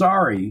feel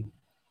sorry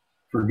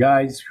for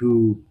guys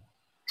who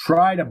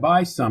try to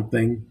buy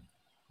something.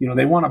 You know,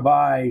 they want to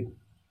buy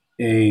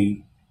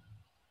a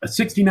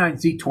 69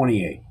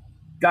 Z28.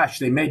 Gosh,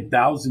 they made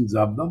thousands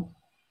of them.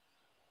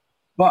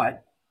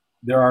 But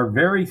there are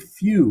very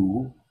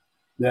few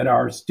that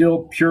are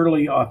still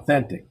purely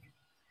authentic.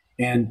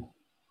 And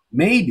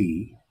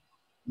maybe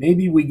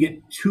we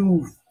get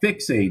too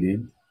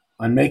fixated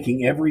on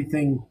making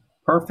everything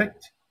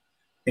perfect.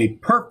 A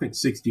perfect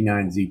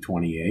 69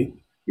 Z28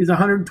 is a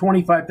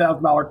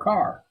 $125,000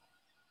 car.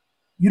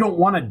 You don't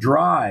want to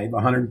drive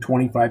a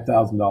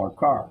 $125,000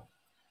 car.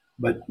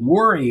 But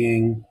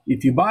worrying,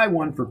 if you buy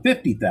one for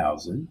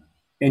 $50,000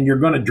 and you're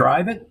going to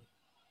drive it,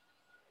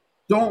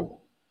 don't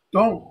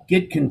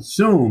get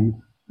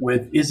consumed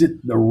with, is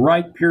it the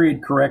right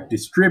period correct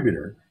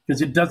distributor?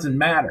 Because it doesn't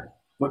matter.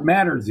 What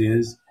matters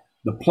is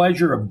the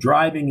pleasure of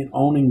driving and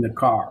owning the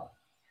car.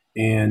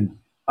 And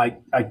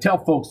I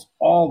tell folks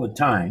all the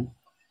time,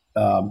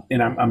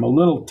 and I'm a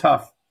little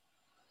tough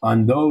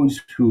on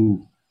those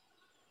who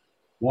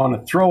want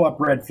to throw up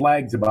red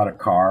flags about a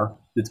car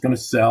that's going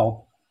to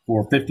sell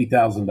for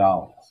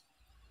 $50,000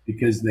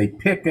 because they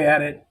pick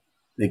at it,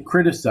 they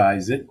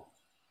criticize it,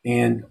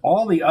 and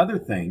all the other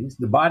things,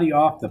 the body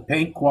off, the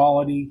paint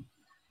quality,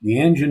 the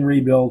engine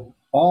rebuild,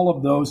 all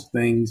of those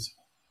things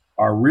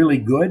are really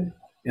good,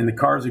 and the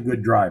car's a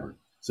good driver.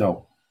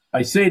 So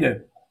I say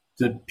to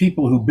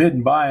people who bid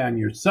and buy on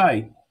your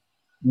site,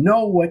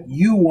 know what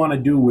you want to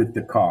do with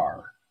the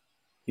car,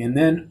 and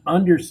then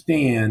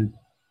understand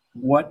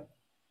what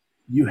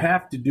you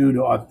have to do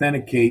to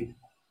authenticate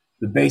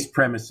the base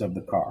premise of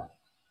the car.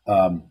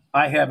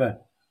 I have an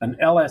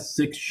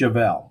LS6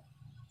 Chevelle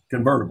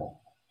convertible.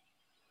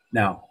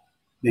 Now,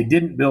 they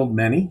didn't build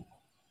many.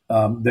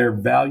 They're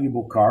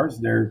valuable cars.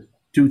 They're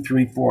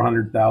 $200,000,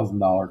 $300,000,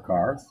 $400,000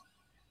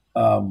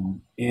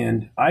 cars.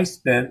 And I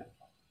spent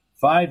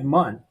 5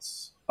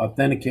 months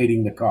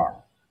authenticating the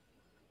car.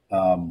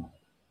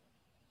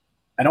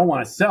 I don't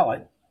want to sell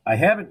it. I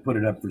haven't put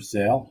it up for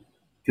sale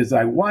because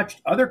I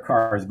watched other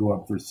cars go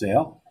up for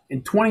sale,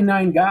 and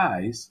 29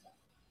 guys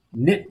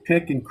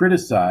nitpick and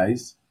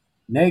criticize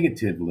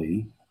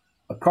negatively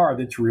a car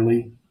that's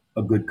really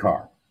a good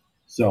car.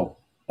 So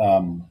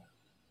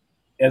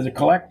as a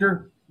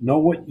collector, know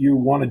what you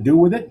want to do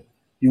with it.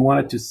 You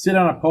want it to sit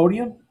on a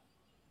podium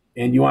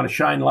and you want to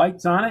shine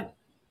lights on it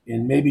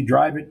and maybe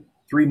drive it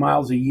 3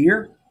 miles a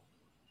year.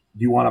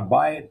 Do you want to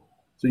buy it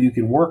so you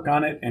can work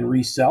on it and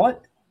resell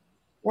it?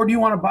 Or do you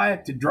want to buy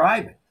it to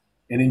drive it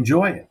and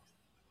enjoy it?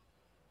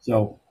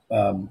 So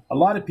a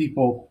lot of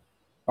people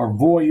are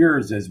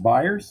voyeurs as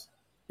buyers,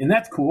 and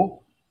that's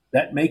cool.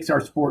 That makes our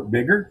sport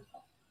bigger.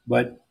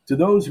 But to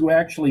those who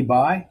actually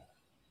buy,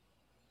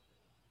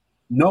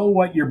 know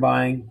what you're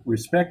buying,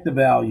 respect the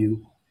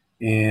value,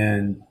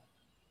 and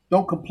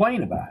don't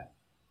complain about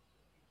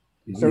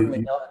it.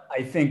 Certainly.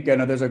 I think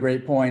those are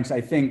great points.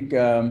 I think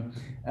the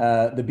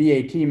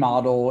BAT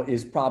model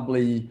is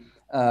probably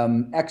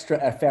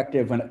extra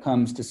effective when it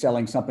comes to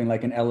selling something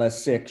like an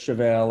LS6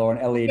 Chevelle or an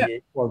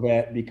L88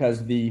 Corvette,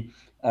 because the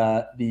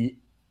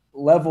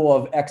level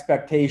of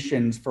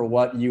expectations for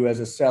what you as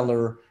a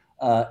seller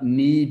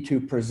need to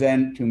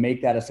present to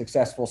make that a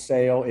successful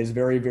sale is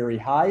very, very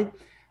high.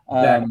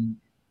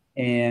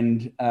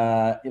 And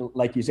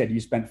like you said, you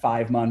spent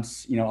 5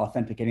 months,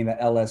 authenticating the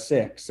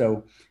LS6.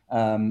 So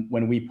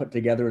when we put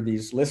together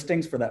these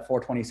listings for that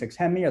 426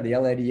 Hemi or the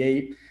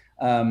L88,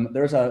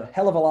 there's a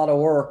hell of a lot of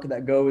work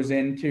that goes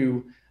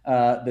into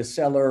the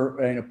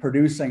seller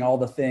producing all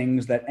the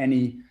things that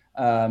any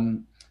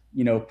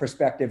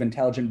prospective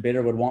intelligent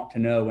bidder would want to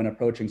know when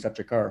approaching such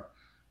a car?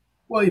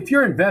 Well, if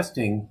you're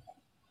investing,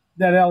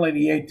 that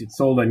L88 that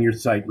sold on your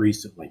site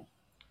recently,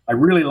 I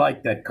really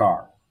like that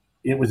car.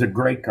 It was a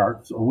great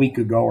car a week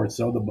ago or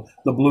so,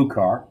 the blue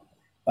car.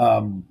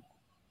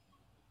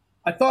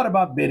 I thought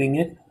about bidding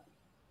it,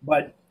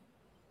 but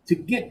to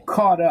get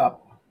caught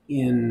up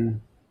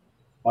in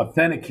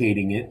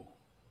authenticating it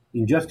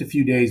in just a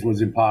few days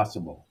was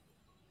impossible.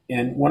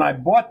 And when I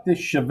bought this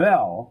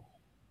Chevelle,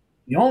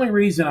 the only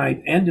reason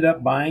I ended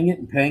up buying it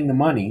and paying the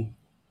money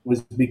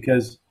was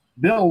because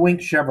Bill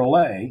Wink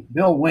Chevrolet,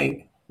 Bill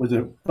Wink was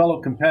a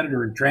fellow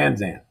competitor in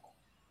Trans Am.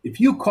 If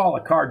you call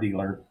a car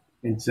dealer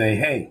and say,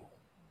 hey,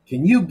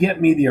 can you get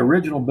me the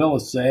original bill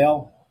of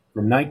sale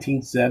from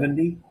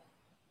 1970?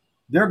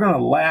 They're going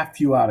to laugh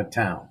you out of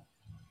town.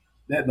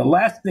 The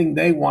last thing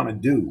they want to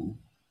do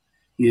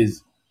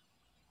is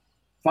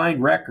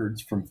find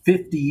records from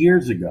 50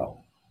 years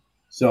ago.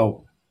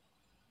 So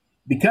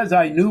because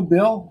I knew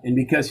Bill and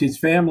because his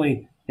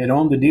family had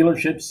owned the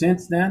dealership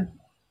since then,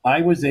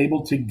 I was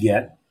able to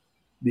get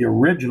the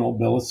original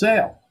bill of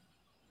sale.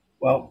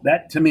 Well,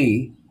 that to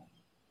me,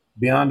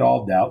 beyond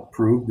all doubt,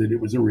 proved that it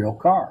was a real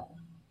car.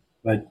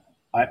 But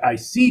I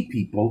see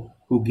people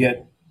who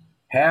get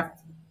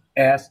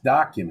half-assed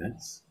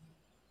documents,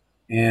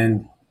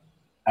 and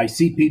I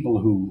see people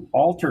who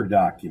alter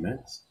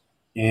documents,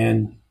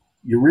 and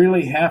you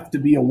really have to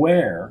be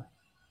aware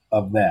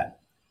of that.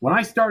 When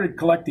I started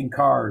collecting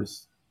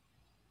cars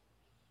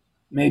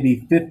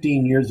maybe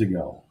 15 years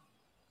ago,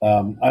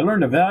 I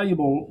learned a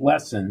valuable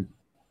lesson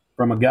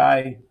from a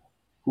guy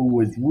who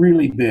was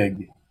really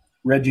big,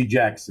 Reggie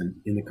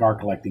Jackson, in the car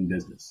collecting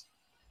business.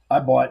 I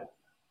bought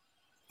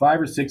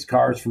 5 or 6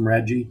 cars from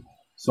Reggie,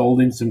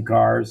 sold him some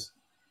cars,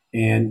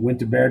 and went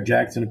to Barrett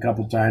Jackson a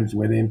couple times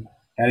with him,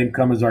 had him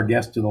come as our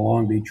guest to the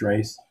Long Beach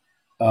race.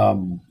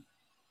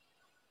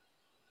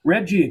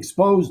 Reggie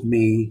exposed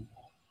me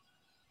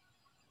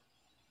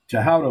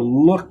to how to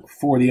look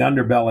for the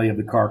underbelly of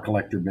the car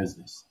collector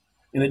business.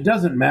 And it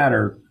doesn't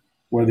matter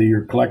whether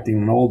you're collecting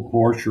an old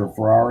Porsche or a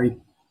Ferrari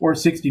or a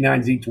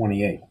 69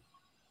 Z28.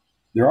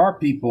 There are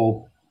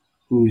people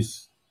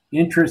whose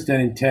interest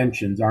and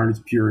intentions aren't as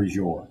pure as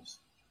yours.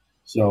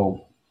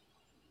 So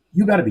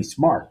you got to be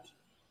smart.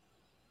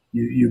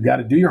 You got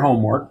to do your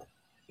homework,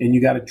 and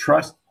you got to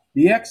trust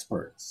the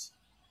experts.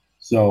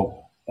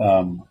 So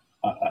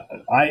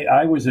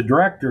I was a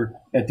director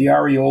at the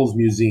R.E. Olds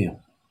Museum,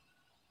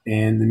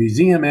 and the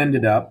museum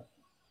ended up,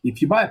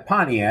 if you buy a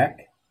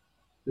Pontiac,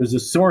 there's a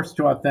source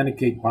to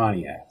authenticate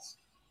Pontiacs.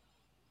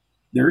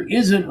 There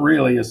isn't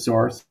really a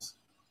source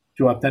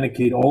to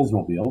authenticate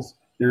Oldsmobiles.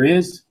 There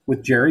is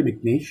with Jerry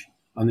McNeish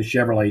on the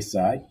Chevrolet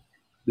side.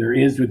 There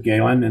is with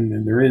Galen,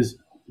 and there is,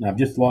 and I've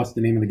just lost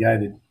the name of the guy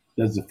that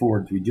does the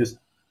Fords. We just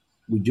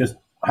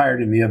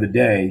hired him the other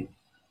day.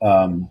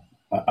 And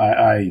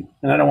I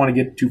don't want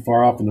to get too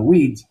far off in the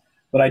weeds,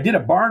 but I did a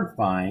barn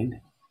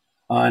find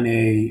on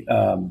a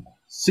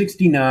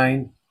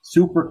 69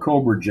 Super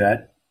Cobra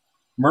Jet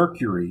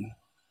Mercury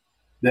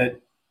that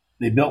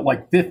they built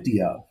like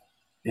 50 of.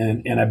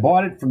 And I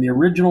bought it from the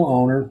original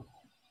owner.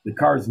 The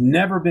car's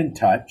never been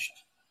touched.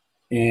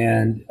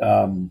 And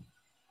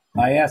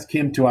I asked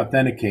him to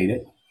authenticate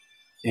it,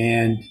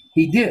 and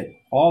he did.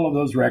 All of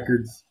those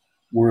records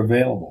were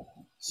available.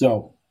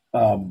 So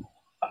find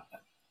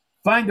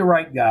the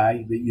right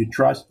guy that you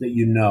trust, that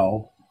you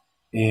know,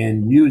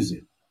 and use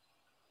it.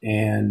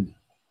 And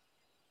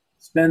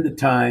spend the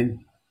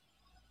time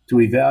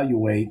to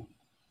evaluate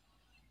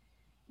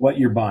what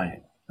you're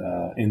buying.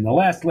 And the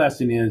last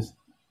lesson is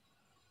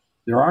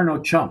there are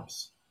no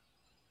chumps.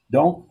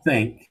 Don't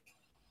think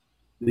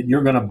that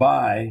you're going to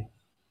buy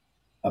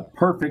a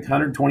perfect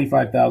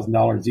 $125,000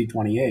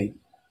 Z28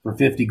 for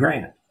 50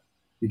 grand,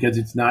 because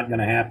it's not going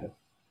to happen.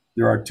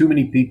 There are too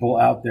many people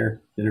out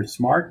there that are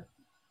smart,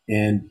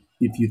 and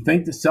if you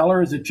think the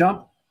seller is a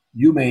chump,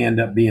 you may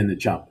end up being the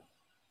chump.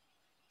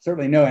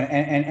 Certainly no,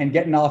 and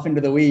getting off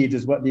into the weeds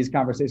is what these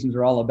conversations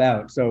are all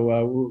about.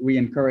 So we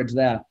encourage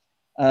that.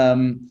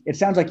 It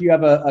sounds like you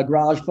have a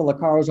garage full of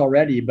cars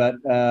already, but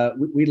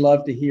we'd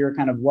love to hear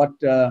kind of what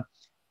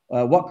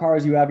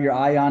cars you have your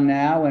eye on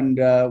now, and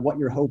what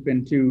you're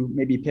hoping to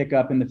maybe pick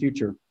up in the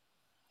future.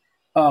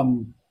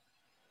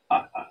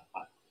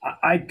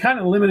 I kind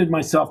of limited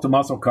myself to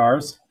muscle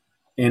cars,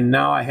 and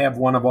now I have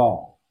one of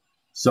all.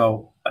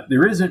 So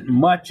there isn't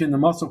much in the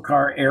muscle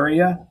car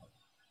area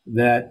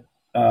that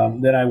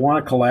I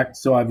want to collect.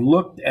 So I've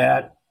looked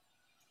at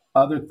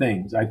other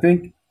things. I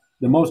think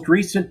the most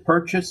recent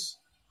purchase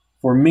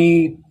for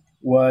me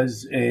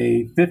was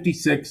a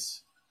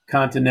 56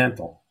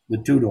 Continental, the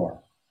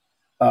two-door.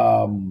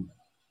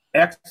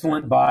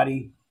 Excellent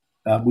body.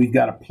 We've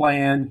got a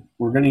plan.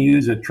 We're going to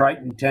use a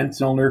Triton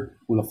 10-cylinder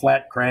with a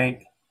flat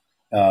crank,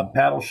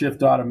 paddle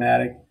shift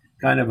automatic,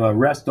 kind of a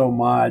resto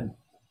mod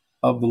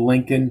of the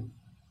Lincoln.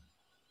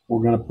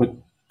 We're going to put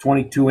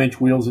 22-inch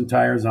wheels and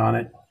tires on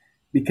it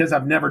because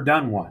I've never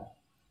done one.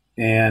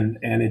 And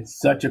it's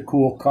such a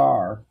cool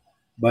car,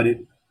 but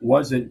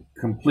wasn't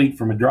complete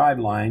from a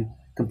driveline,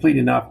 complete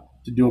enough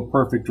to do a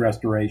perfect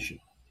restoration.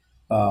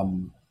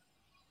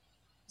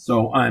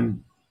 So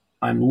I'm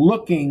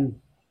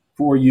looking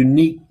for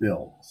unique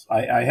builds.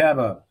 I have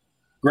a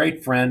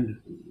great friend,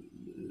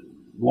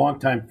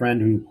 longtime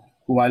friend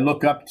who I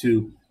look up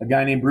to, a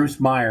guy named Bruce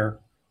Meyer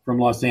from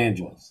Los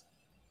Angeles.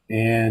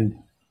 And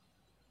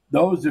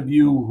those of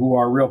you who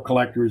are real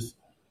collectors,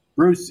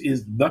 Bruce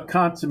is the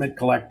consummate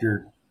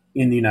collector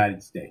in the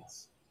United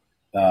States.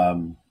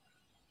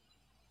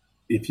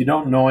 If you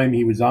don't know him,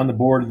 he was on the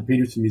board of the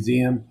Petersen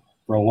Museum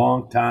for a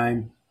long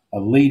time, a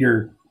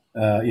leader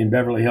in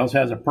Beverly Hills,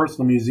 has a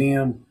personal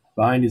museum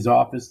behind his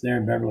office there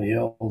in Beverly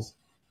Hills,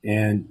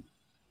 and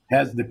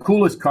has the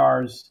coolest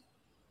cars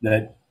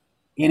that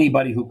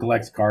anybody who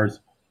collects cars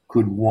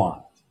could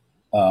want.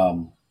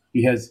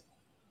 He has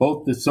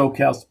both the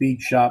SoCal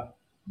Speed Shop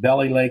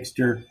Belly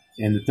Lakester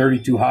and the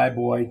 32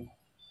 Highboy.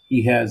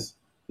 He has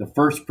the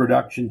first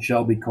production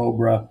Shelby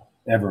Cobra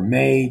ever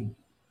made.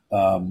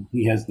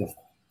 He has the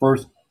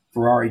first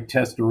Ferrari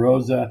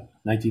Testarossa,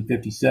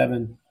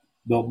 1957,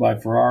 built by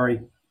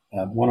Ferrari.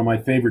 One of my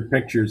favorite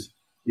pictures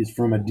is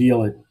from a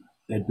deal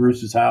at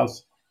Bruce's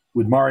house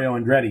with Mario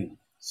Andretti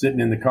sitting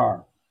in the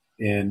car.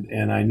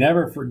 And I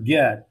never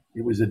forget,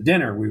 it was a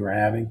dinner we were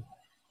having,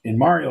 and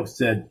Mario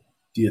said,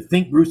 "Do you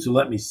think Bruce will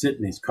let me sit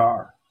in his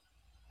car?"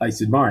 I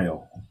said,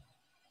 "Mario,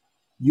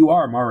 you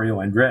are Mario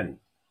Andretti.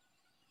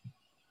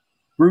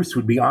 Bruce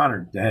would be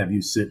honored to have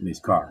you sit in his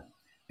car."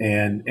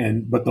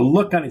 But the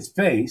look on his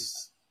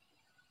face,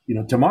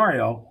 to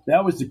Mario,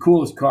 that was the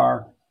coolest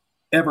car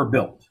ever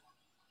built.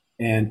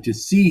 And to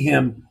see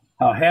him,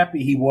 how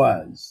happy he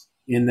was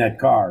in that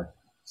car,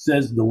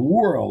 says the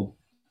world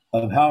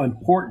of how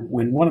important,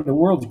 when one of the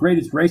world's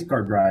greatest race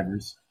car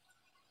drivers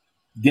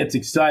gets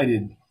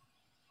excited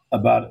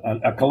about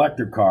a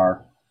collector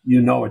car,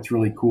 it's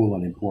really cool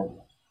and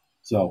important.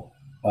 So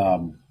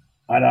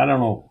I don't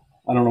know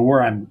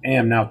where I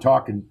am now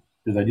talking,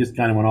 because I just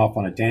kind of went off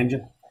on a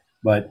tangent.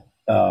 But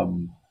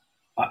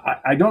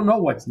I don't know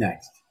what's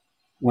next.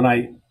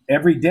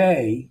 Every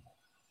day,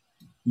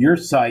 your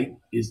site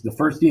is the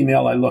first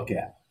email I look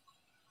at.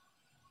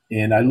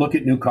 And I look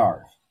at new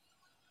cars.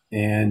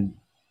 And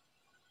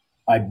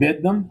I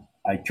bid them.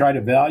 I try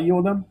to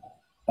value them.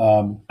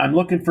 I'm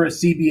looking for a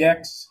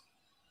CBX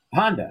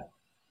Honda,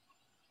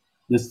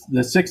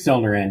 the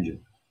six-cylinder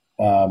engine.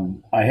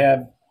 I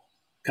have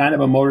kind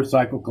of a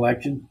motorcycle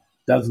collection,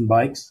 dozen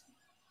bikes,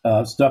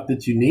 stuff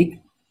that's unique.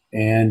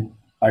 And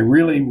I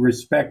really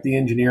respect the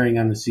engineering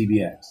on the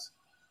CBX.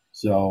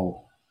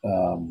 So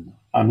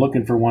I'm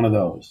looking for one of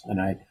those. And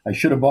I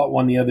should have bought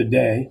one the other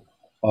day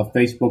off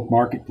Facebook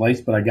Marketplace,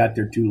 but I got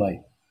there too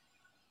late.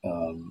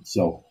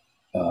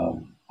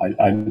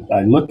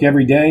 I look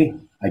every day.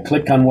 I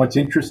click on what's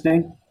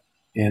interesting,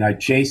 and I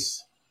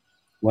chase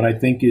what I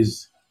think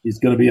is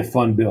going to be a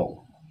fun build.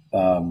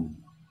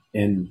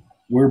 And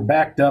we're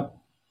backed up.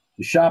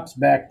 The shop's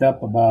backed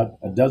up about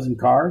a dozen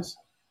cars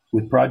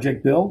with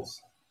project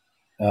builds.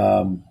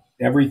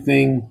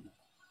 Everything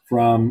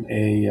from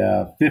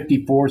a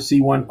 54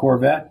 C1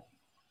 Corvette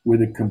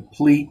with a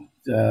complete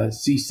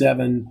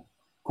C7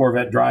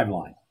 Corvette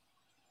driveline,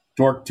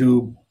 torque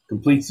tube,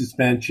 complete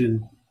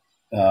suspension,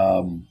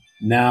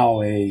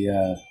 now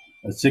a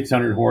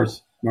 600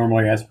 horse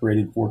normally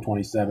aspirated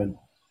 427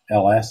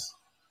 LS.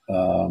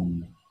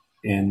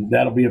 And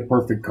that'll be a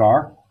perfect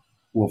car.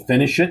 We'll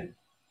finish it.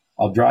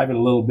 I'll drive it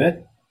a little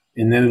bit,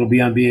 and then it'll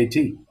be on BAT.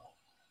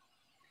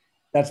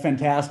 That's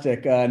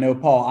fantastic. No,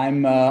 Paul,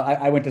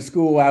 I went to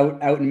school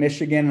out in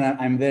Michigan, and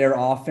I'm there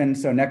often.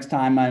 So next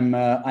time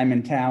I'm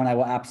in town, I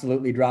will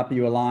absolutely drop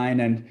you a line.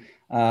 And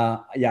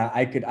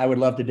I would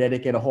love to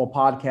dedicate a whole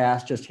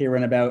podcast just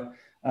hearing about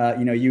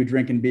you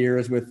drinking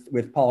beers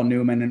with Paul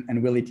Newman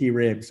and Willie T.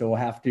 Riggs. So we'll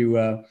have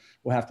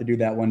to do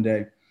that one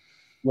day.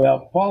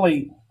 Well,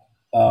 Paulie,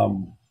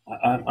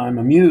 I'm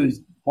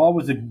amused. Paul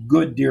was a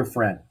good, dear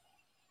friend,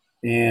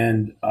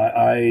 and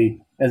I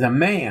as a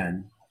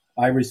man,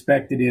 I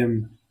respected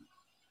him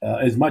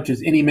as much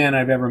as any man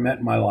I've ever met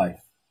in my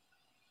life.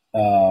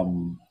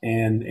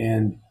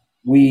 And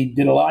we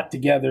did a lot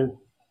together.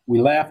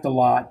 We laughed a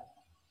lot.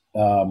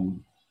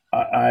 When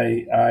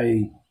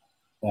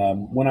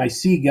I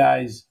see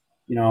guys,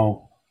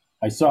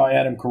 I saw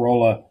Adam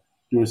Carolla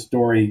do a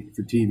story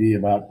for TV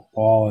about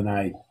Paul, and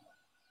I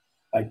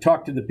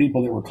talked to the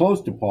people that were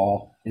close to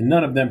Paul, and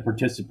none of them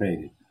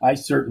participated. I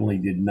certainly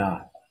did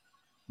not.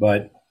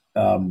 But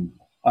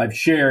I've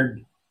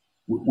shared.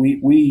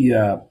 We've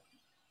done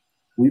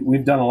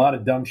a lot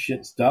of dumb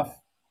shit stuff.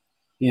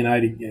 He and I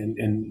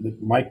and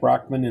Mike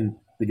Brockman and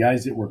the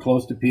guys that were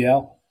close to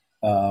PL.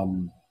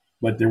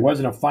 But there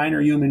wasn't a finer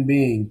human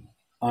being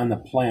on the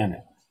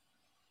planet.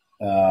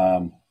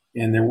 And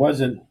there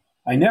wasn't.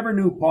 I never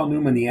knew Paul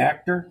Newman, the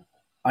actor.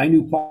 I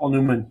knew Paul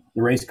Newman,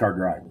 the race car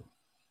driver.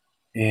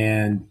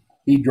 And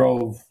he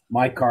drove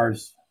my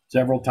cars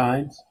several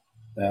times.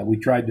 We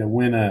tried to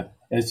win a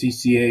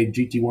SCCA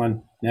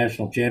GT1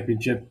 national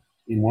championship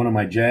in one of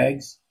my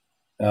Jags.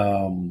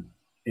 And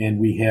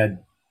we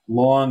had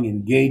long,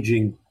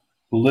 engaging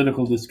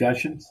political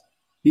discussions.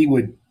 he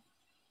would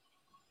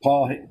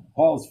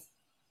Paul's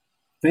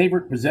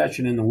favorite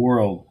possession in the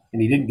world,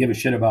 and he didn't give a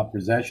shit about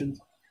possessions,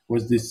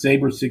 was this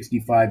Sabre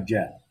 65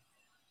 jet,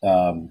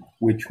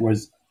 which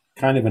was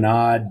kind of an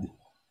odd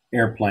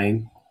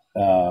airplane,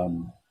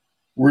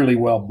 really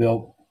well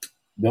built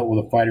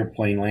with a fighter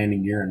plane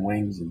landing gear and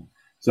wings. And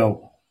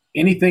so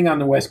anything on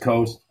the West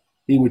Coast,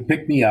 he would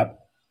pick me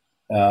up,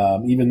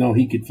 even though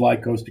he could fly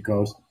coast to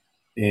coast.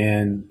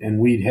 And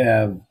we'd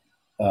have,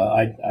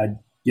 I'd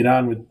get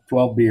on with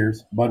 12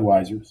 beers,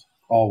 Budweisers,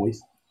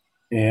 always.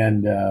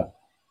 And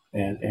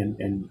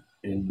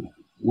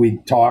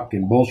we'd talk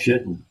and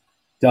bullshit and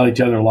tell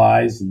each other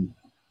lies, and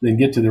then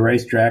get to the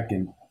racetrack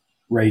and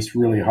race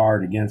really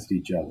hard against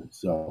each other.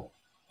 So,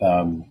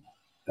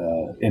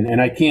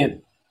 and I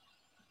can't,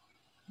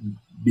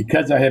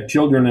 because I have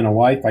children and a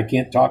wife, I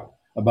can't talk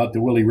about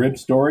the Willie Ribb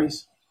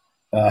stories.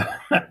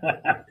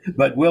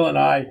 But Will and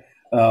I,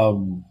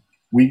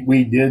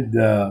 we did,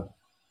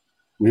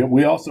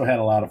 we also had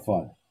a lot of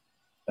fun.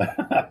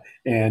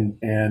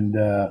 and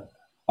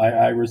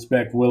I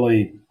respect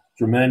Willie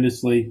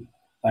tremendously.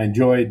 I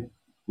enjoyed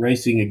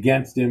racing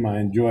against him. I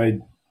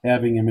enjoyed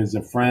having him as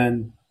a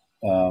friend.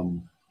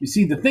 You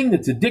see, the thing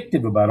that's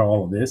addictive about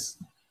all of this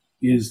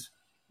is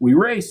we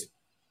race.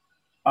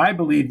 I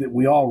believe that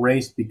we all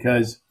race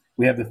because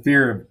we have the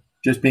fear of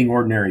just being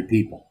ordinary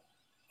people.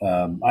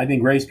 I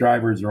think race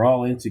drivers are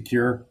all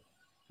insecure.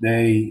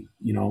 They,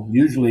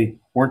 usually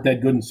weren't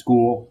that good in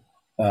school,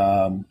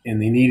 and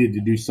they needed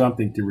to do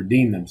something to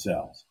redeem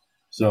themselves.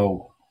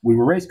 So we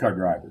were race car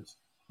drivers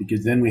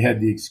because then we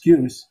had the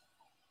excuse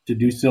to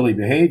do silly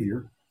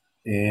behavior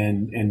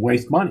and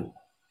waste money.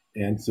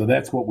 And so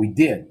that's what we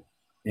did.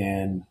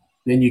 And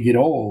then you get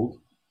old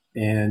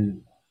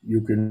and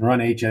you can run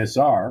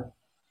HSR,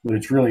 but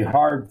it's really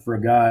hard for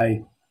a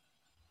guy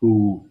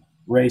who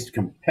raced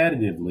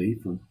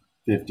competitively for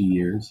 50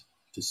 years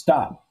to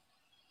stop.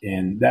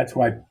 And that's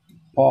why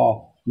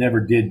Paul never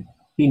did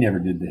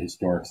the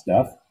historic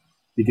stuff,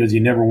 because he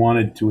never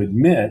wanted to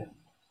admit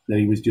that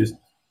he was just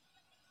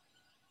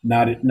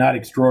not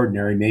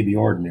extraordinary, maybe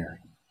ordinary.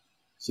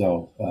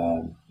 So,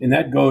 and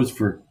that goes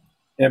for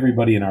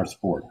everybody in our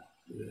sport.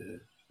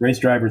 Race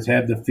drivers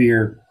have the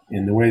fear,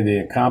 and the way they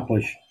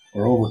accomplish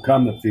or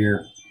overcome the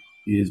fear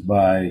is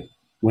by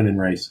winning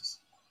races.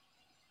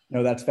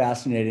 No, that's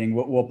fascinating.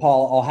 Well,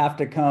 Paul, I'll have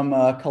to come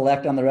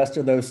collect on the rest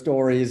of those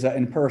stories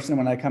in person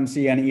when I come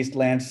see you in East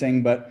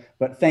Lansing.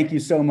 But thank you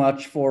so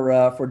much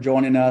for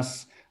joining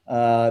us.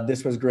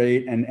 This was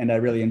great, and I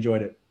really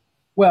enjoyed it.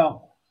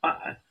 Well,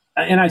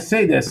 and I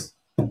say this,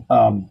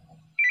 BAT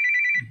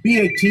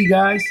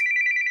guys,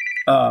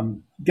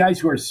 guys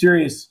who are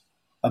serious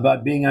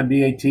about being on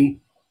BAT,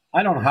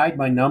 I don't hide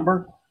my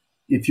number.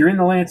 If you're in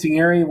the Lansing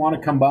area and want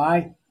to come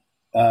by,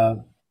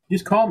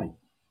 just call me.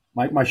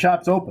 My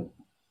shop's open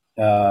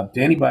to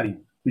anybody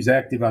who's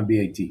active on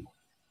BAT.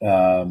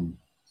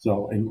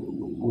 So,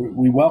 and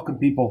we welcome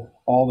people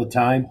all the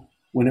time.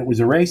 When it was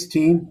a race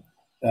team,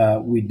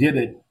 we did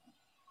it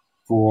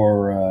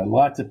for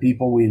lots of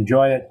people. We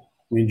enjoy it.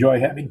 We enjoy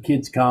having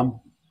kids come.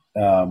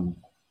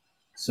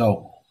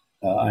 So,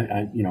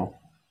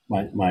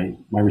 my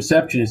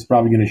receptionist is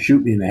probably going to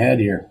shoot me in the head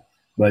here.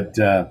 But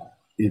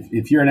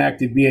if you're an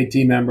active BAT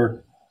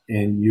member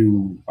and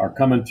you are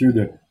coming through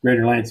the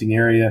greater Lansing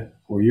area,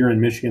 or you're in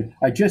Michigan,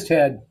 I just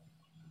had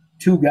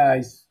 2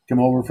 guys come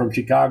over from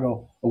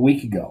Chicago a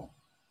week ago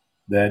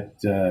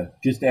that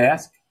just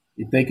asked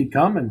if they could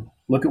come and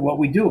look at what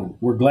we do. And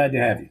we're glad to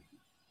have you.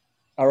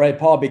 All right,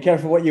 Paul, be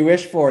careful what you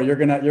wish for. You're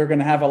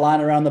gonna have a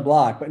line around the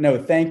block. But no,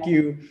 thank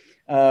you.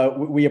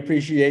 We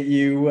appreciate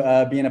you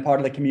being a part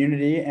of the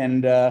community,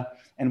 and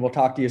we'll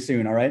talk to you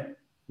soon. All right.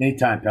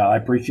 Anytime, pal. I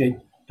appreciate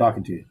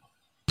talking to you.